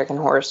done American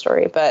Horror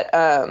Story, but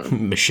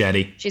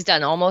Machete. She's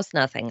done almost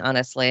nothing,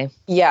 honestly.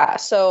 Yeah,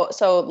 so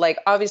like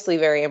obviously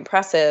very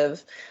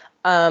impressive.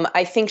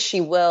 I think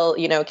she will,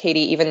 you know,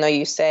 Katie, even though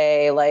you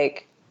say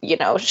like, you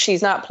know,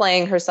 she's not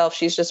playing herself,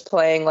 she's just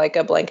playing like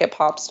a blanket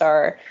pop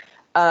star.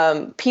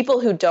 People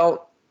who don't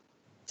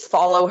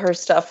follow her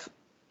stuff,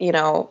 you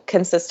know,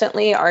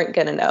 consistently aren't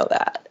going to know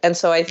that. And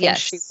so I think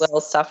she will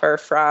suffer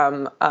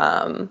from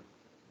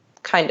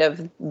kind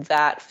of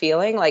that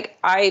feeling. Like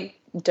I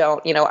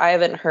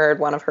haven't heard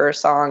one of her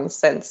songs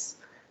since,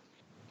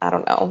 I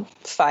don't know,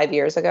 5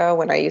 years ago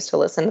when I used to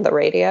listen to the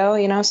radio,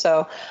 you know,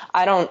 so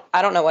I don't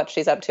know what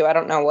she's up to. I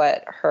don't know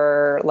what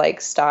her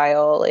like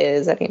style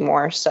is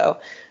anymore. So,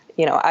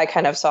 you know, I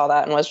kind of saw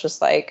that and was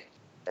just like,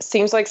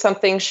 seems like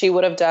something she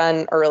would have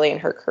done early in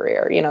her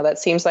career. You know, that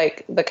seems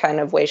like the kind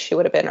of way she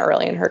would have been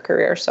early in her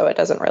career. So it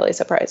doesn't really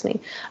surprise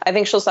me. I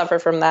think she'll suffer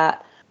from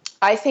that.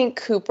 I think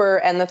Cooper,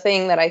 and the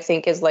thing that I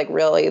think is like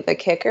really the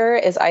kicker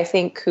is I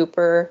think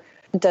Cooper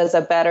does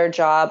a better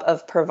job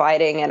of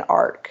providing an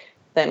arc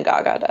than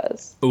Gaga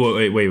does.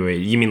 Wait.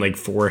 You mean like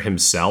for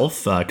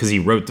himself? Because he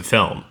wrote the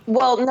film.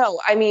 Well, no,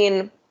 I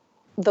mean,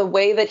 the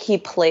way that he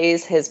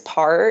plays his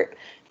part,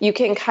 you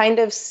can kind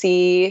of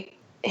see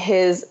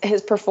his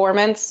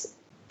performance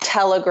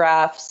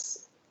telegraphs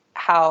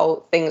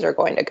how things are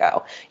going to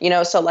go.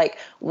 So like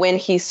when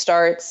he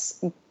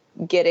starts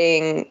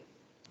getting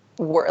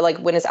like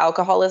when his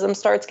alcoholism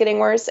starts getting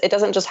worse, it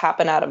doesn't just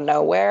happen out of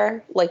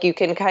nowhere. Like you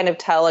can kind of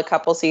tell a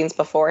couple scenes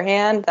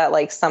beforehand that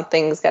like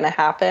something's going to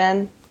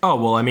happen. Oh,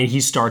 well, I mean,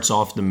 he starts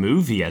off the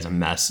movie as a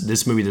mess.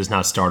 This movie does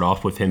not start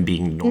off with him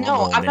being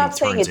normal. No, I'm not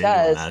saying it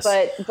does,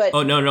 but...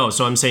 Oh, no.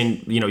 So I'm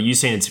saying, you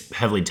saying it's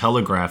heavily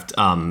telegraphed.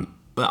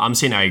 But I'm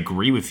saying I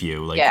agree with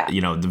you. Like, yeah.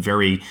 The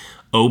very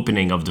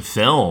opening of the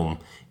film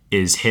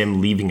is him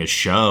leaving a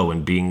show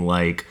and being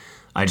like,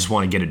 I just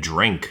want to get a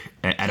drink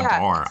at a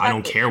bar. Exactly. I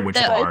don't care which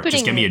bar.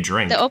 Just give me a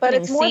drink. The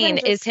opening scene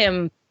is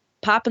him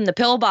popping the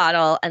pill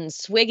bottle and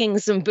swigging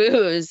some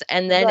booze,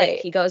 and then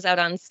he goes out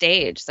on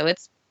stage. So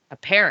it's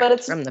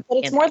apparent from the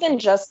beginning. It's more than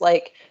just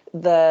like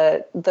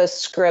the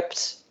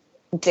script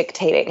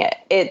dictating it.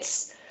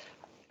 It's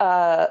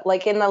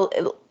like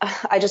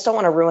I just don't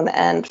want to ruin the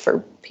end for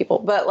people,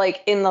 but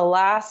like in the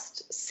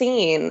last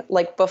scene,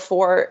 like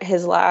before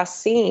his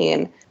last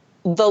scene,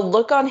 the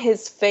look on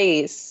his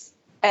face,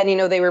 and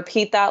they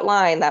repeat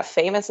that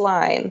famous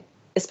line,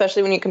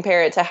 especially when you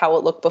compare it to how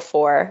it looked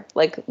before,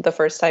 like the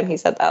first time he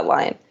said that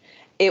line,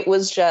 it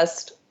was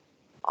just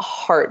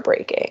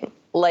heartbreaking.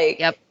 Like,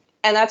 yep.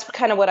 And that's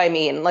kind of what I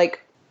mean.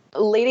 Like,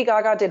 Lady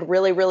Gaga did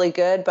really, really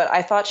good, but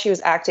I thought she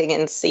was acting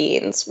in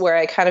scenes where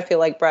I kind of feel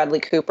like Bradley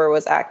Cooper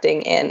was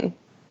acting in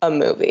a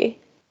movie.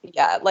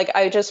 Yeah, like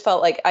I just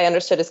felt like I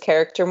understood his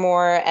character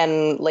more,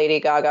 and Lady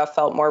Gaga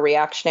felt more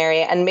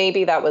reactionary, and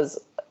maybe that was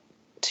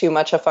too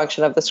much a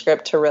function of the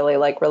script to really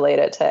like relate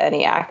it to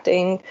any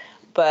acting.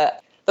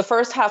 But the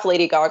first half,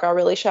 Lady Gaga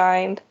really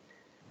shined.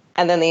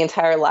 And then the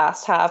entire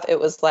last half, it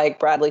was like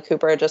Bradley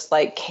Cooper just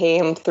like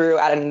came through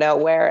out of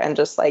nowhere and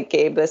just like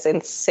gave this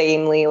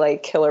insanely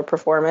like killer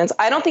performance.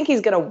 I don't think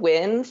he's going to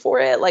win for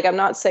it. Like, I'm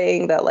not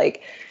saying that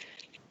like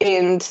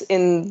in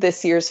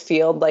this year's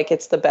field, like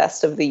it's the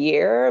best of the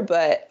year,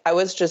 but I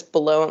was just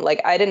blown.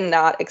 Like, I did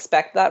not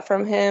expect that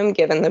from him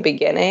given the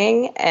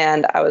beginning.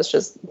 And I was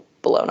just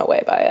blown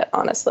away by it,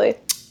 honestly.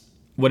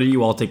 What did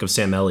you all think of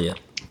Sam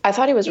Elliott? I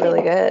thought he was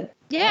really good.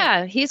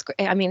 Yeah, he's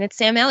great. I mean, it's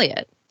Sam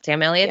Elliott.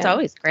 Sam Elliott's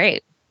always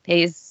great.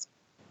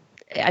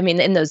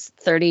 In those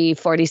 30,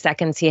 40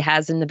 seconds he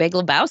has in The Big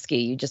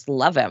Lebowski, you just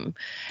love him.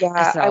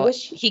 Yeah, so I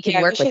wish he could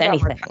work with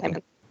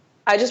anything.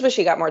 I just wish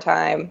he got more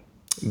time.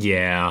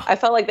 Yeah. I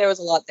felt like there was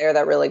a lot there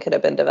that really could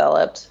have been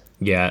developed.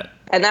 Yeah.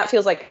 And that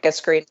feels like a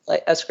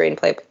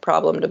screenplay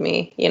problem to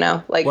me,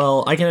 Like,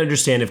 well, I can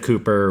understand if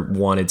Cooper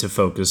wanted to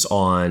focus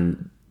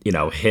on,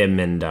 him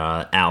and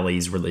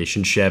Allie's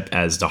relationship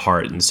as the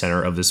heart and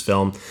center of this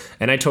film.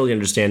 And I totally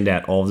understand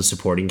that all the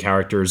supporting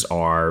characters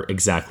are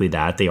exactly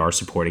that. They are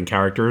supporting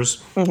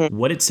characters. Mm-hmm.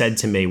 What it said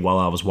to me while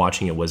I was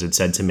watching it was,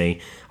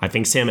 I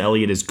think Sam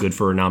Elliott is good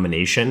for a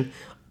nomination.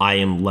 I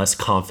am less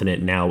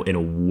confident now in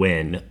a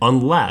win,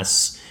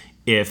 unless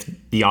if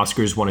the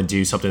Oscars want to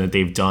do something that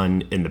they've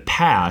done in the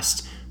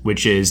past,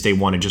 which is they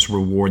want to just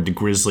reward the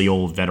grizzly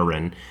old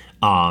veteran,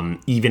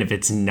 even if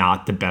it's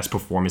not the best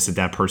performance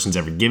that person's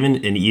ever given,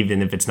 and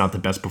even if it's not the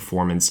best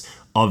performance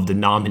of the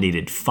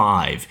nominated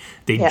 5,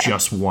 they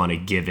just want to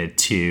give it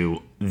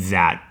to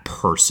that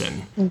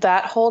person.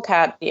 That whole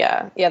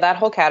that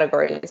whole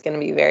category is going to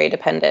be very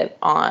dependent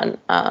on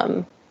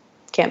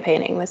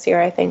campaigning this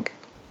year, I think.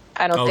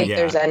 I don't think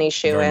there's any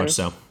shoe very in. Much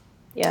so.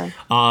 Yeah.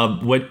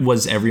 What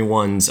was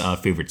everyone's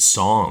favorite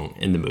song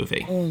in the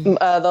movie?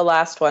 The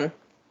last one.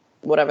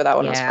 Whatever that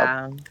one was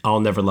called.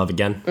 I'll Never Love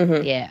Again.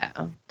 Mm-hmm. Yeah,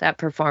 that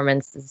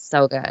performance is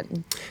so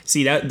good.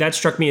 See, that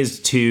struck me as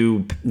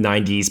two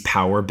 90s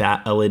power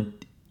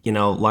ballad,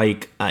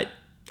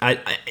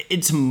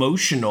 it's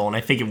emotional, and I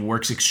think it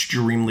works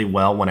extremely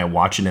well when I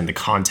watch it in the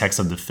context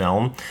of the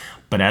film.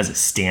 But as a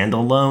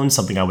standalone,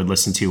 something I would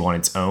listen to on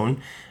its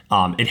own,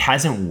 it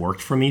hasn't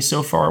worked for me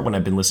so far when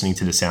I've been listening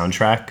to the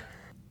soundtrack.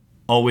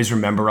 Always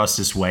Remember Us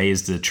This Way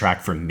is the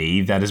track for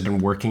me that has been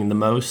working the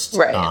most.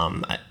 Right.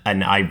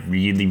 And I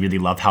really, really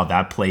love how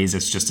that plays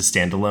as just a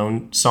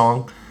standalone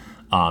song.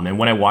 And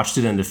when I watched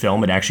it in the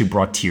film, it actually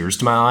brought tears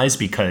to my eyes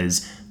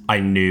because I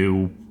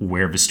knew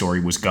where the story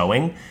was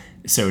going.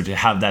 So to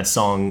have that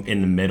song in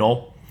the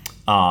middle,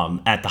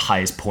 at the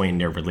highest point in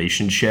their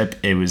relationship,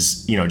 it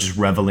was, just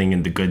reveling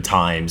in the good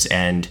times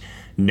and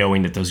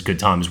knowing that those good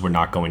times were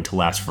not going to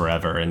last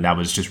forever. And that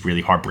was just really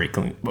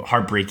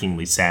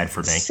heartbreakingly sad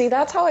for me. See,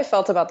 that's how I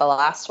felt about the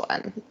last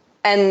one.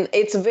 And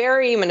it's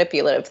very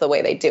manipulative the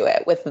way they do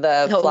it with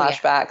the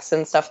flashbacks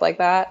and stuff like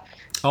that.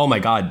 Oh my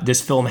God,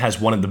 this film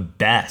has one of the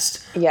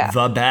best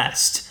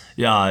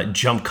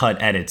jump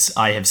cut edits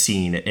I have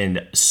seen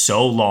in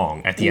so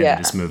long at the end of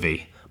this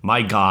movie.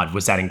 My God,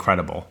 was that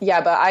incredible. Yeah,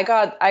 but I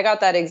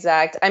got that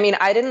exact. I mean,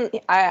 I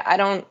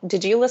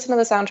did you listen to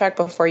the soundtrack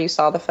before you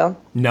saw the film?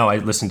 No, I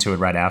listened to it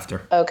right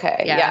after.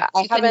 Okay. Yeah.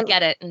 I couldn't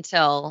get it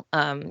until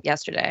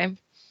yesterday.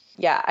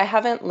 Yeah, I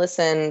haven't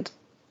listened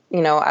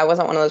I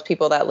wasn't one of those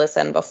people that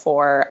listened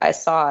before I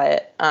saw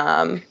it.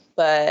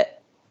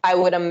 But I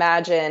would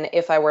imagine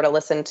if I were to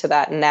listen to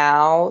that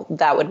now,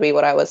 that would be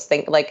what I was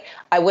thinking. Like,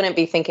 I wouldn't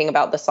be thinking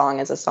about the song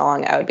as a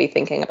song. I would be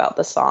thinking about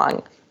the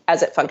song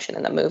as it functioned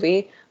in the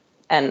movie.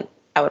 And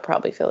I would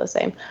probably feel the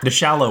same. The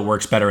Shallow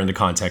works better in the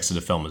context of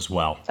the film as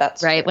well.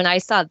 That's right. true. When I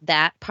saw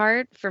that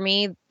part, for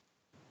me,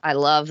 I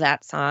love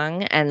that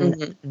song,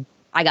 and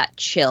I got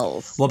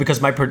chills. Well, because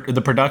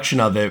the production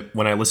of it,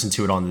 when I listened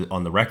to it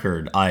on the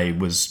record, I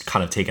was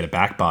kind of taken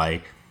aback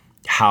by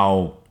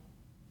how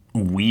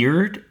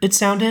weird it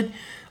sounded.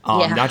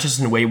 Not just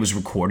in the way it was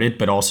recorded,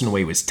 but also in the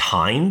way it was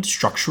timed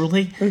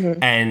structurally.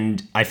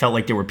 And I felt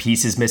like there were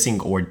pieces missing,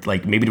 or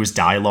like maybe there was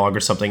dialogue or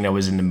something that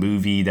was in the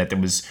movie that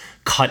was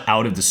cut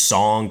out of the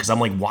song. Because I'm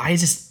like, why is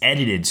this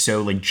edited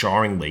so like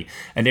jarringly?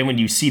 And then when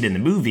you see it in the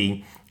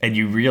movie and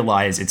you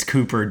realize it's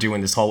Cooper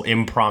doing this whole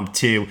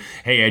impromptu,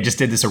 hey, I just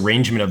did this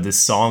arrangement of this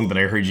song that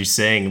I heard you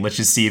sing. Let's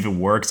just see if it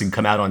works and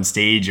come out on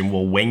stage and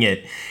we'll wing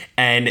it.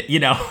 And,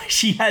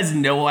 she has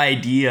no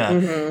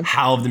idea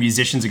how the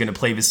musicians are going to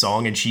play the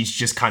song, and she's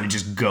just kind of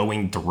just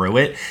going through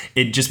it.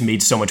 It just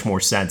made so much more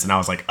sense. And I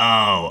was like,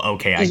 oh,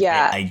 okay,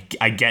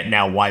 I get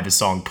now why the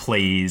song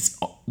plays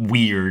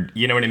weird.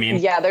 You know what I mean?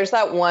 Yeah, there's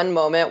that one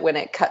moment when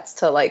it cuts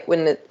to like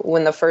when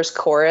the first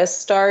chorus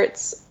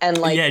starts, and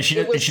like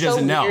she was doesn't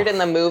so know. weird in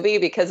the movie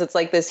because it's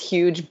like this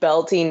huge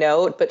belty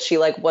note, but she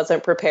like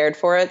wasn't prepared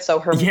for it, so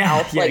her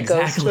mouth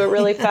goes to it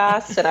really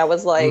fast, and I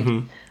was like,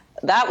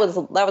 that was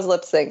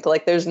lip synced.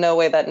 Like, there's no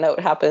way that note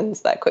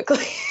happens that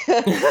quickly.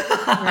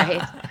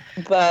 Right.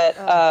 But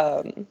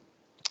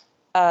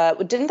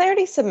didn't they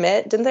already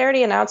submit? Didn't they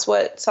already announce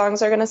what songs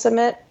they're going to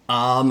submit?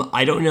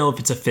 I don't know if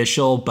it's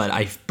official, but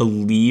I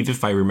believe,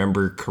 if I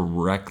remember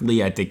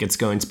correctly, I think it's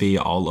going to be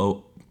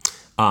I'll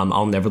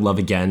Never Love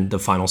Again, the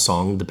final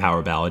song, the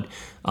power ballad,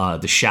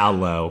 The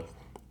Shallow,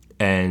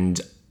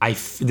 and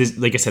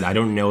like I said, I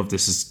don't know if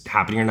this is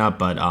happening or not,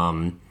 but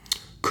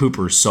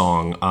Cooper's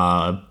song,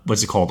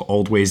 what's it called?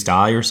 Old Ways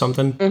Die or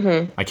something?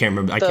 I can't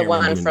remember. The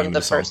one from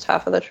the first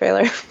half of the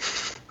trailer.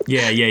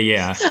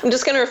 Yeah. I'm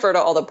just going to refer to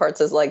all the parts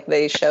as like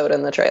they showed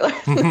in the trailer.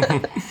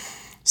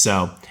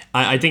 So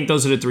I think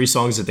those are the 3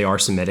 songs that they are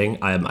submitting.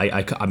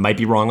 I might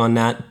be wrong on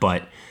that,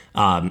 but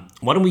why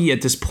don't we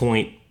at this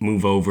point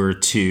move over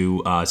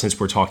to, since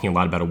we're talking a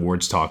lot about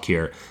awards talk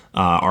here,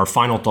 our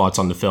final thoughts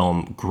on the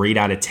film, grade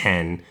out of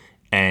 10,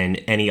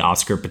 and any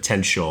Oscar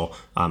potential.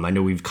 I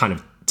know we've kind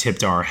of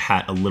tipped our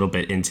hat a little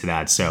bit into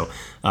that. So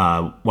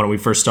why don't we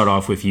first start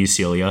off with you,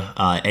 Celia?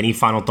 Any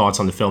final thoughts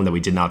on the film that we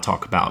did not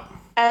talk about?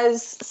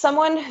 As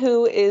someone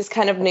who is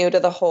kind of new to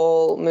the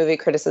whole movie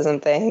criticism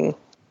thing,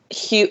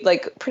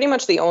 pretty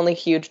much the only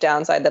huge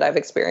downside that I've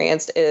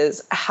experienced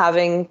is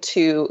having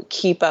to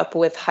keep up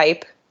with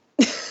hype.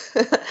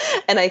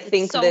 And I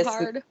think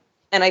hard.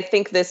 And I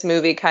think this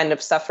movie kind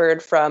of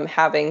suffered from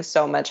having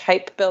so much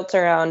hype built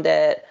around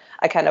it.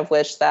 I kind of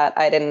wish that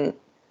I didn't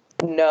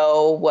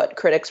know what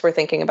critics were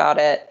thinking about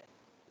it,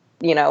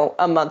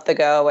 a month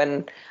ago.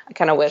 And I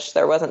kind of wish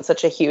there wasn't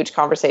such a huge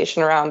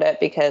conversation around it,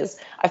 because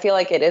I feel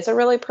like it is a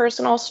really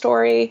personal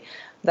story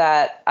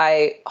that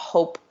I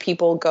hope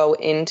people go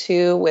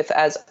into with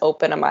as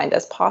open a mind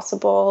as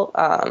possible.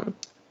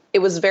 It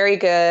was very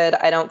good.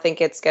 I don't think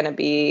it's going to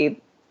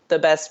be the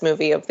best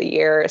movie of the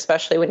year,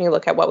 especially when you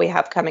look at what we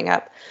have coming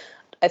up.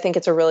 I think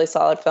it's a really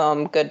solid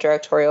film, good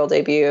directorial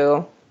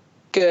debut,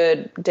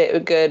 good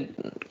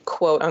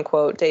quote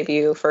unquote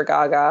debut for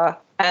Gaga,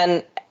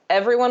 and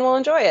everyone will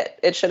enjoy it.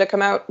 It should have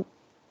come out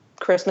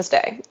Christmas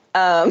Day.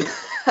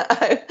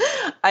 I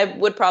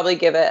would probably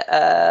give it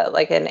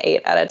like an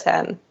 8 out of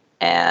 10.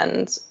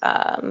 And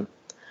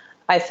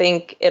I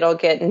think it'll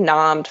get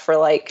nommed for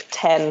like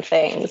 10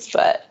 things,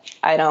 but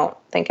I don't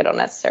think it'll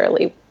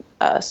necessarily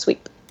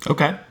sweep.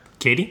 Okay.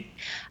 Katie?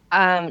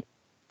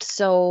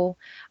 So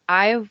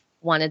I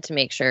wanted to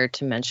make sure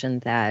to mention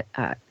that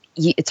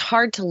it's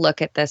hard to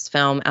look at this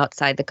film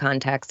outside the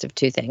context of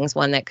 2 things.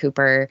 One, that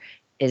Cooper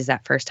is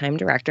that first-time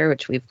director,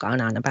 which we've gone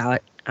on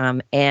about,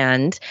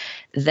 and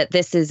that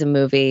this is a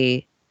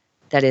movie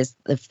that is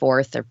the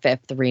 4th or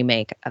 5th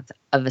remake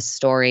of a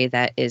story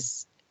that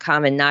is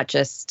common not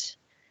just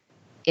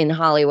in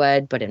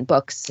Hollywood, but in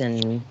books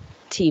and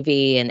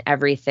TV and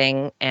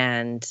everything.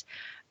 And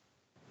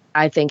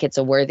I think it's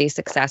a worthy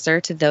successor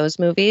to those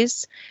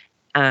movies,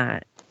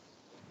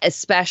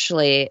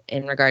 especially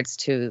in regards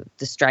to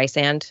the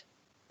Streisand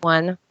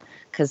one,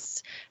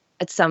 because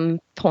at some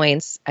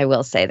points, I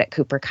will say that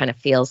Cooper kind of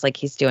feels like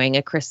he's doing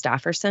a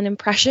Christopherson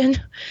impression,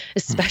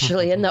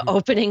 especially in the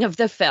opening of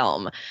the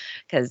film,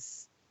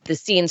 because the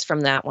scenes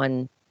from that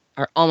one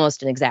are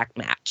almost an exact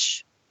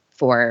match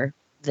for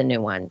the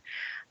new one.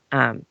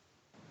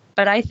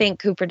 But I think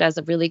Cooper does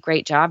a really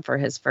great job for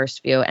his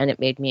first view, and it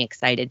made me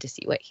excited to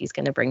see what he's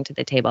going to bring to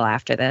the table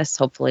after this,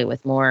 hopefully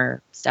with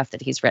more stuff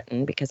that he's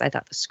written, because I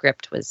thought the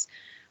script was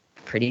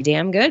pretty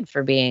damn good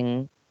for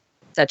being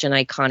such an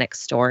iconic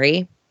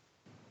story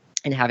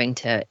and having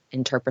to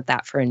interpret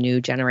that for a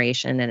new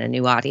generation and a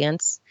new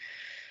audience.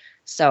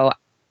 So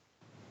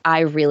I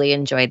really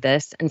enjoyed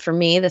this. And for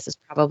me, this is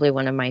probably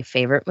one of my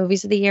favorite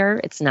movies of the year.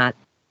 It's not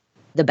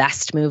the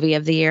best movie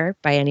of the year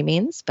by any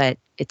means, but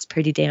it's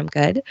pretty damn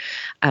good.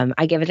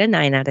 I give it a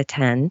 9 out of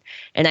 10.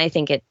 And I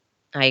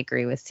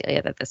agree with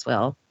Celia that this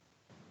will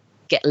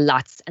get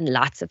lots and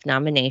lots of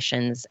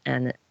nominations.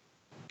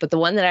 But the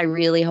one that I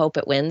really hope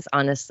it wins,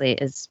 honestly,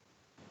 is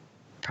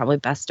probably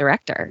Best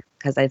Director,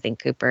 because I think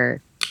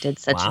Cooper did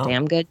such a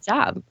damn good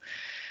job.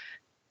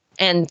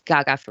 And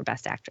Gaga for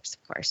Best Actress,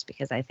 of course,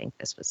 because I think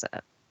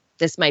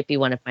this might be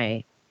one of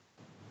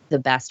the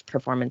best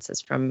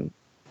performances from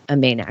a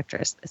main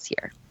actress this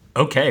year.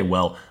 Okay,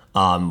 well,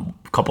 a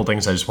couple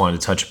things I just wanted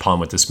to touch upon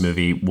with this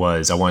movie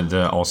was I wanted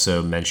to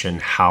also mention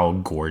how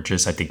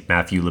gorgeous I think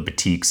Matthew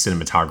Libatic's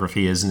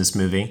cinematography is in this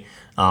movie.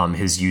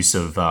 His use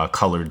of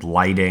colored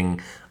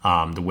lighting,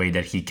 the way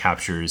that he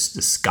captures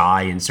the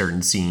sky in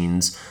certain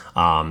scenes,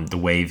 the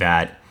way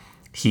that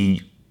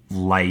he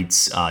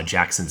lights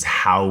Jackson's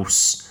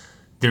house.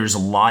 There's a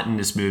lot in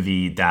this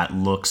movie that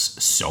looks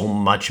so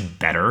much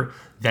better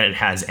than it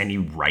has any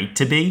right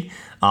to be.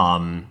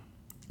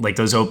 Like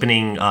those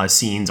opening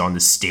scenes on the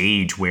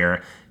stage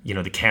where,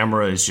 the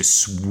camera is just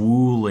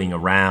swooling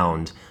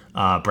around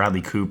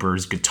Bradley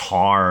Cooper's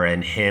guitar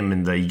and him,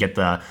 and you get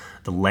the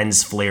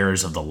lens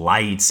flares of the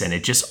lights, and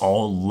it just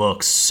all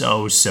looks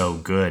so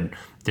good.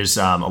 There's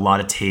a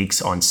lot of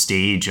takes on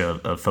stage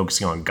of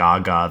focusing on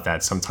Gaga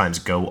that sometimes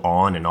go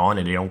on,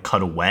 and they don't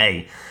cut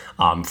away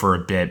for a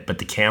bit, but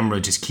the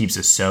camera just keeps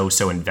us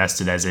so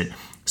invested as it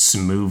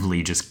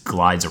smoothly just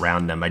glides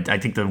around them. I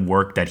think the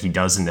work that he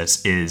does in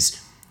this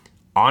is,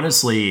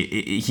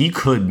 honestly, he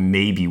could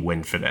maybe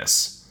win for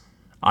this.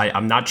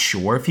 I'm not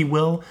sure if he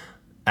will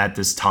at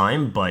this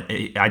time, but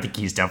I think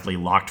he's definitely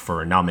locked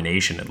for a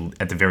nomination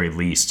at the very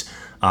least.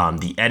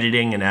 The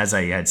editing, and as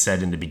I had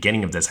said in the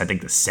beginning of this, I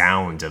think the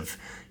sound of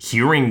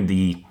hearing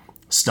the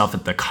stuff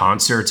at the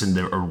concerts and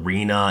the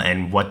arena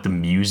and what the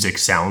music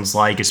sounds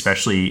like,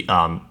 especially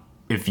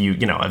if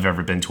have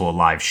ever been to a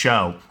live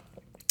show,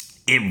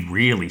 it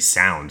really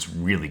sounds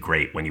really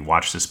great when you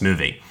watch this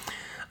movie.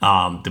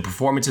 The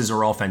performances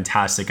are all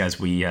fantastic, as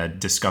we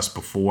discussed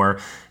before.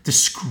 The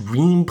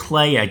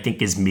screenplay, I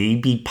think, is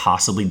maybe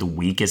possibly the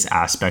weakest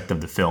aspect of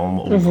the film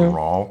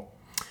overall.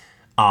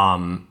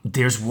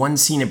 There's one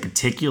scene in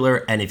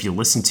particular, and if you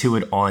listen to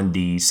it on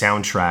the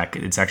soundtrack,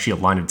 it's actually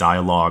a line of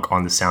dialogue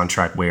on the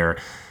soundtrack where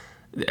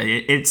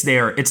it's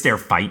their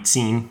fight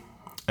scene.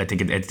 I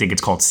think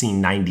it's called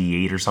scene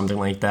 98 or something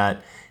like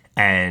that.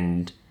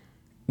 And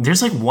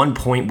there's like one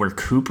point where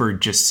Cooper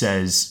just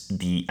says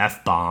the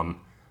F-bomb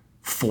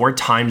 4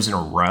 times in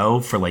a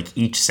row for like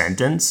each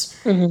sentence,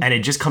 and it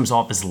just comes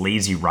off as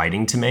lazy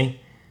writing to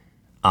me.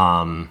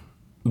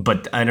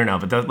 But I don't know,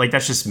 but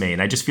that's just me,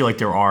 and I just feel like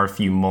there are a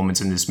few moments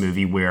in this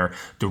movie where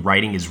the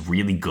writing is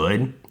really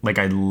good. Like,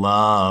 I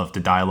love the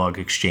dialogue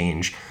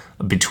exchange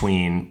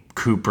between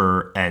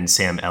Cooper and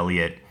Sam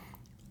Elliott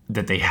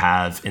that they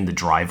have in the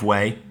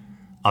driveway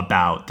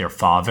about their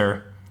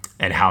father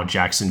and how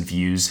Jackson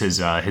views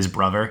his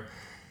brother.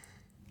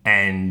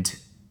 And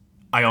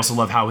I also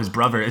love how his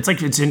brother, it's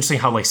interesting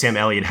how like Sam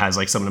Elliott has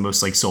like some of the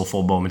most like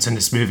soulful moments in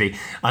this movie.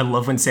 I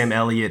love when Sam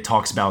Elliott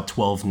talks about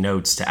 12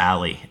 notes to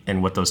Allie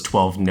and what those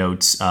 12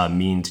 notes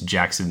mean to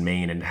Jackson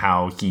Maine and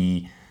how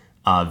he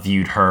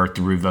viewed her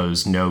through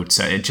those notes.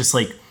 It's just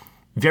like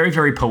very,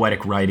 very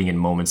poetic writing in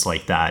moments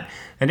like that.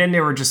 And then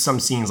there were just some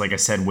scenes, like I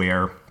said,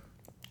 where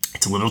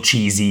it's a little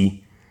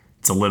cheesy,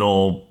 it's a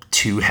little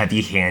too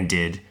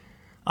heavy-handed.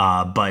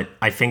 But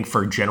I think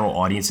for general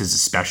audiences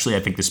especially,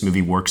 I think this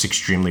movie works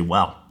extremely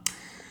well.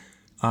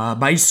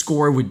 My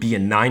score would be a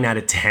 9 out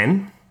of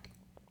 10.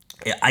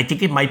 I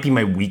think it might be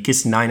my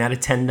weakest 9 out of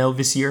 10, though,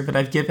 this year that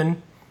I've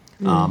given.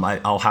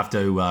 I'll have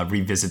to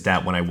revisit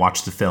that when I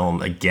watch the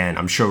film again.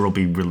 I'm sure it'll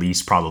be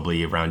released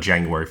probably around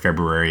January,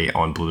 February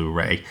on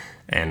Blu-ray,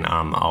 and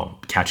I'll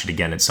catch it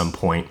again at some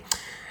point.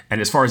 And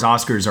as far as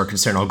Oscars are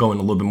concerned, I'll go in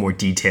a little bit more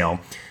detail.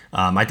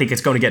 I think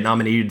it's going to get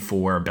nominated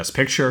for Best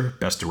Picture,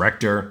 Best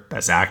Director,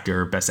 Best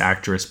Actor, Best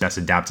Actress, Best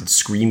Adapted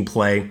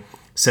Screenplay,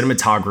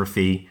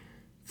 Cinematography,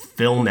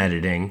 Film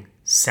Editing,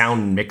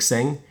 Sound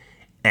Mixing,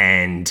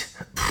 and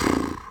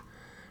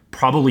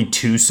probably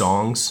 2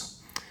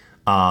 songs.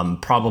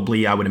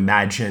 Probably, I would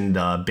imagine,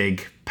 the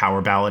big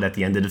power ballad at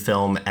the end of the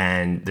film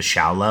and The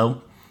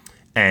Shallow.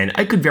 And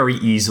I could very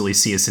easily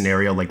see a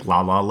scenario like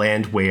La La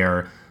Land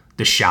where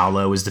The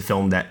Shallow is the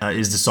film that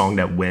is the song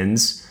that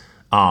wins.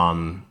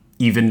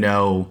 Even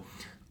though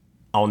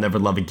I'll Never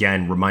Love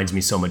Again reminds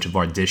me so much of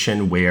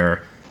Audition,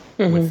 where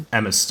with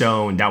Emma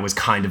Stone, that was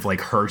kind of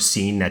like her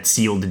scene that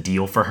sealed the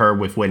deal for her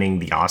with winning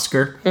the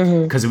Oscar,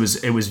 because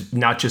it was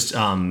not just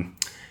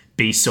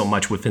based so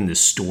much within the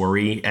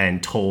story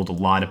and told a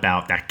lot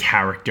about that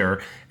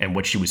character and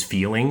what she was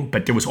feeling,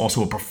 but there was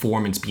also a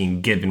performance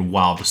being given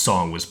while the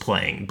song was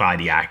playing by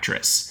the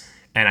actress.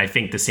 And I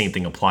think the same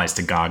thing applies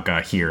to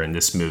Gaga here in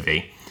this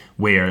movie,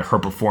 where her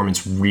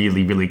performance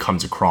really, really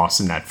comes across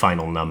in that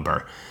final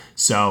number.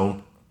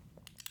 So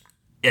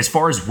as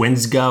far as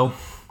wins go,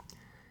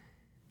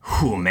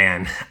 oh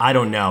man, I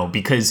don't know,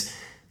 because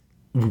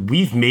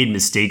we've made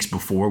mistakes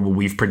before where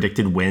we've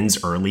predicted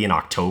wins early in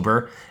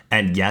October.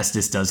 And yes,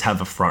 this does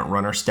have a front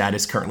runner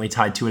status currently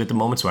tied to it at the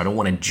moment, so I don't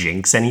want to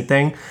jinx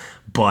anything.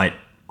 But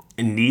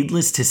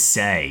needless to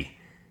say,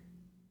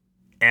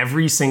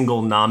 every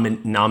single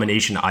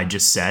nomination I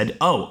just said,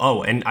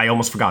 and I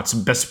almost forgot, so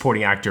Best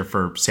Supporting Actor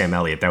for Sam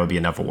Elliott, that would be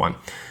another one.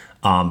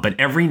 But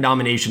every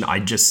nomination I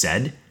just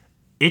said,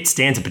 it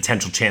stands a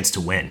potential chance to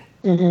win.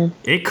 Mm-hmm.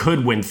 It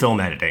could win film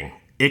editing.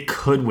 It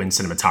could win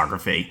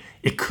cinematography.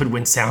 It could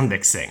win sound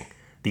mixing.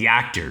 The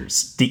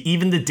actors,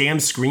 even the damn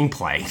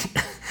screenplay.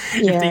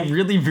 If they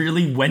really,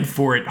 really went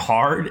for it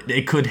hard,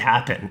 it could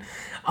happen.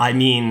 I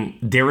mean,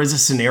 there is a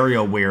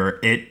scenario where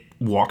it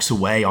walks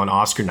away on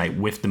Oscar night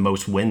with the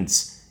most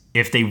wins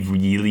if they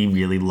really,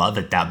 really love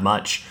it that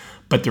much.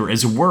 But there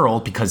is a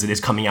world, because it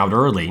is coming out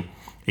early,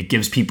 it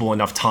gives people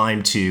enough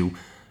time to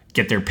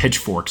get their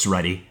pitchforks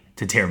ready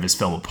to tear this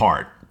film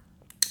apart.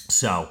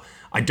 So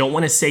I don't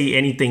want to say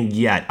anything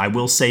yet. I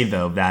will say,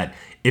 though, that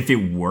if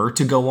it were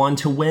to go on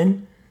to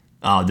win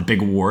the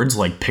big awards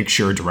like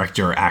picture,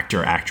 director,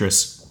 actor,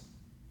 actress,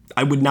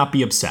 I would not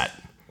be upset.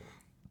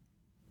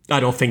 I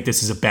don't think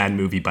this is a bad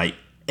movie by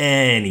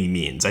any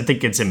means. I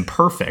think it's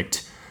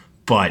imperfect,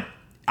 but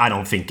I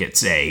don't think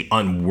it's a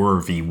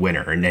unworthy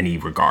winner in any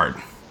regard.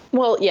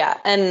 Well, yeah,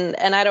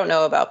 and I don't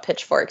know about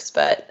pitchforks,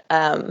 but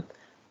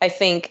I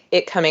think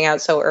it coming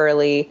out so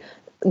early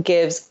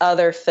gives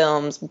other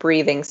films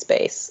breathing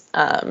space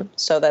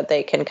so that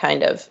they can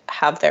kind of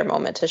have their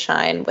moment to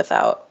shine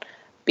without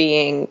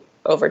being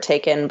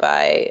overtaken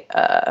by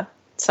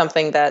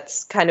something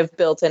that's kind of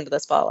built into the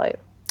spotlight.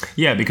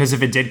 Yeah, because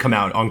if it did come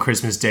out on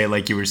Christmas Day,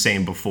 like you were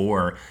saying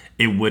before,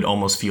 it would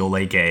almost feel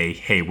like a,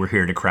 hey, we're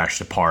here to crash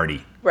the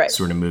party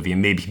sort of movie.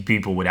 And maybe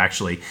people would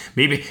actually,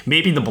 maybe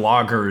the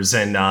bloggers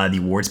and the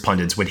awards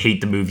pundits would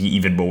hate the movie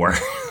even more.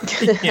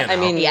 You know? I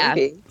mean, yeah.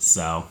 maybe.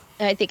 So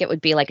I think it would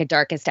be like a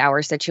Darkest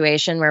Hour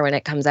situation where when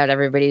it comes out,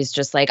 everybody's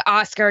just like,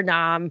 Oscar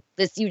nom,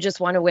 this, you just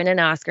want to win an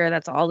Oscar.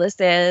 That's all this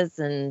is.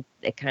 And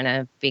it kind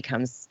of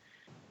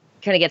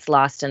gets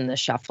lost in the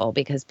shuffle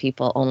because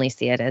people only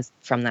see it as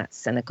from that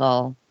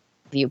cynical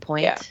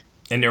viewpoint. Yeah.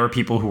 And there are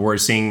people who are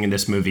seeing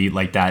this movie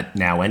like that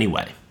now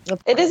anyway.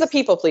 It is a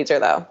people pleaser,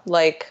 though.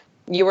 Like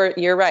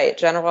you're right.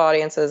 General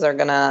audiences are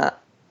gonna,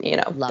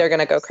 they're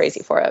gonna go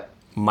crazy for it.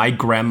 My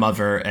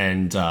grandmother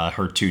and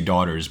her two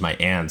daughters, my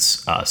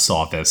aunts,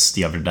 saw this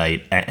the other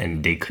night,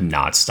 and they could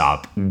not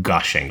stop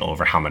gushing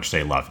over how much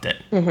they loved it.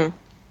 Mm-hmm.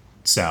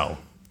 So,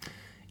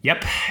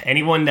 yep.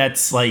 Anyone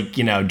that's like,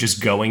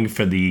 just going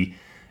for the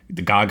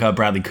Gaga,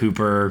 Bradley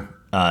Cooper,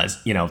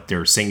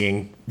 they're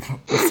singing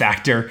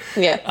factor.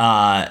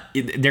 Yeah.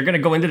 They're going to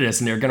go into this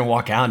and they're going to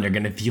walk out and they're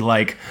going to be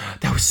like,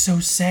 that was so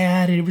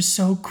sad. And it was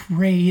so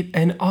great.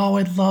 And, oh,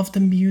 I love the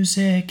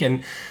music.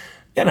 And,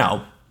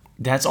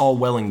 that's all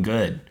well and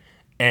good.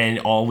 And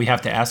all we have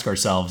to ask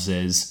ourselves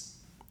is,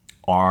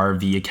 are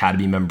the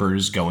Academy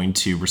members going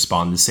to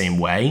respond the same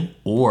way?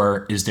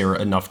 Or is there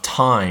enough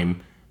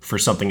time for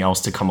something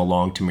else to come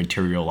along to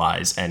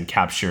materialize and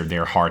capture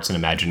their hearts and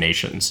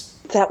imaginations?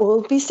 That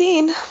will be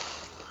seen.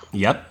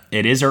 Yep,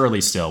 it is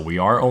early still. We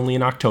are only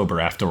in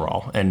October after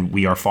all, and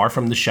we are far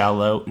from the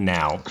shallow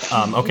now.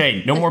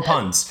 Okay, no more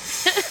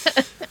puns.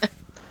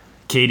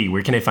 Katie,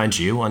 where can I find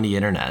you on the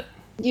internet?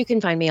 You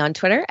can find me on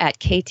Twitter at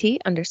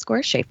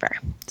KT_Schaefer.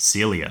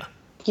 Celia.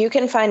 You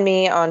can find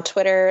me on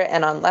Twitter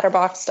and on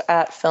Letterboxd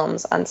at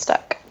Films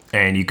Unstuck.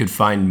 And you could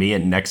find me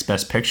at Next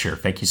Best Picture.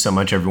 Thank you so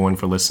much, everyone,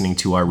 for listening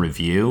to our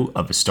review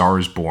of A Star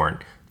is Born,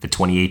 the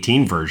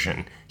 2018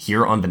 version,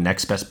 here on the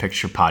Next Best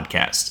Picture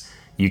podcast.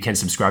 You can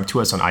subscribe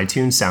to us on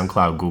iTunes,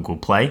 SoundCloud, Google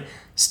Play,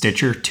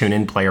 Stitcher,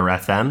 TuneIn, Player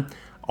FM,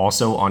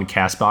 also on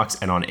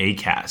CastBox and on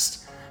Acast.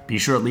 Be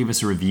sure to leave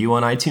us a review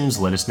on iTunes.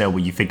 Let us know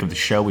what you think of the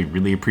show. We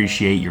really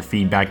appreciate your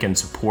feedback and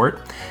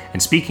support.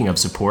 And speaking of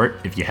support,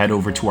 if you head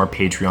over to our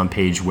Patreon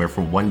page, where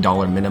for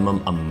 $1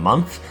 minimum a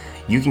month,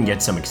 you can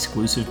get some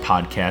exclusive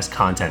podcast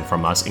content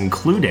from us,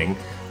 including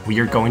we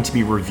are going to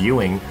be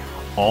reviewing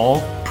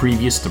all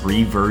previous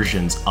 3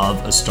 versions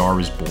of A Star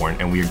is Born,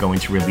 and we are going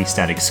to release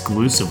that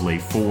exclusively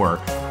for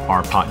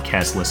our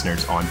podcast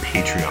listeners on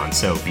Patreon,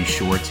 so be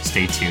sure to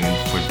stay tuned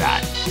for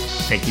that.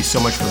 Thank you so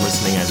much for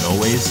listening as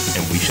always,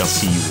 and we shall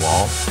see you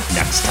all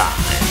next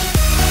time.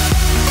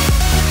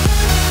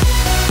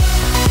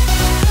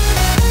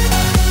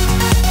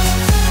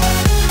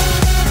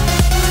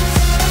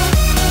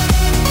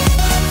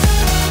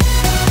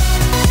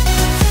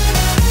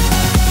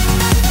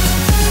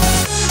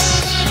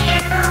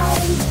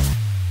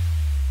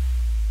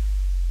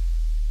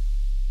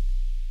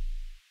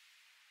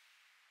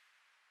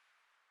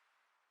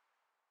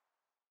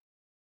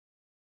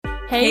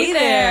 Hey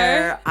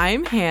there!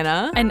 I'm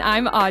Hannah. And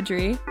I'm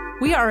Audrey.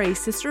 We are a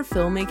sister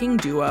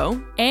filmmaking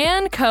duo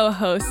and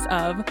co-hosts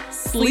of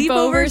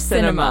Sleepover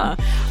Cinema,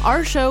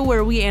 our show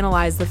where we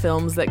analyze the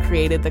films that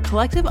created the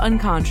collective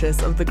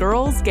unconscious of the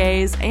girls,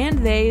 gays,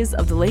 and theys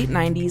of the late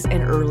 90s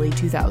and early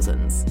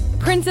 2000s.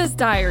 Princess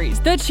Diaries,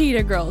 The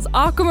Cheetah Girls,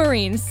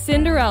 Aquamarine,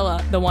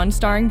 Cinderella, the one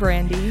starring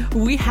Brandy.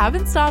 We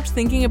haven't stopped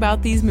thinking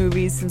about these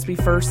movies since we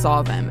first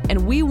saw them,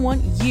 and we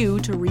want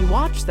you to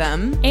rewatch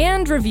them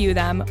and review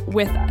them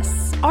with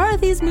us. Are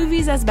these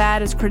movies as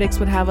bad as critics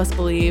would have us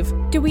believe?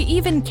 Do we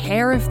even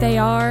care if they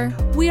are?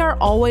 We are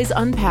always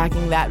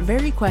unpacking that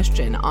very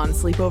question on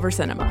Sleepover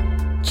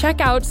Cinema. Check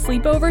out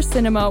Sleepover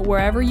Cinema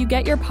wherever you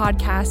get your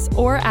podcasts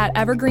or at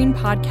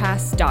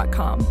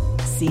evergreenpodcasts.com.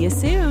 See you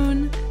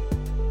soon.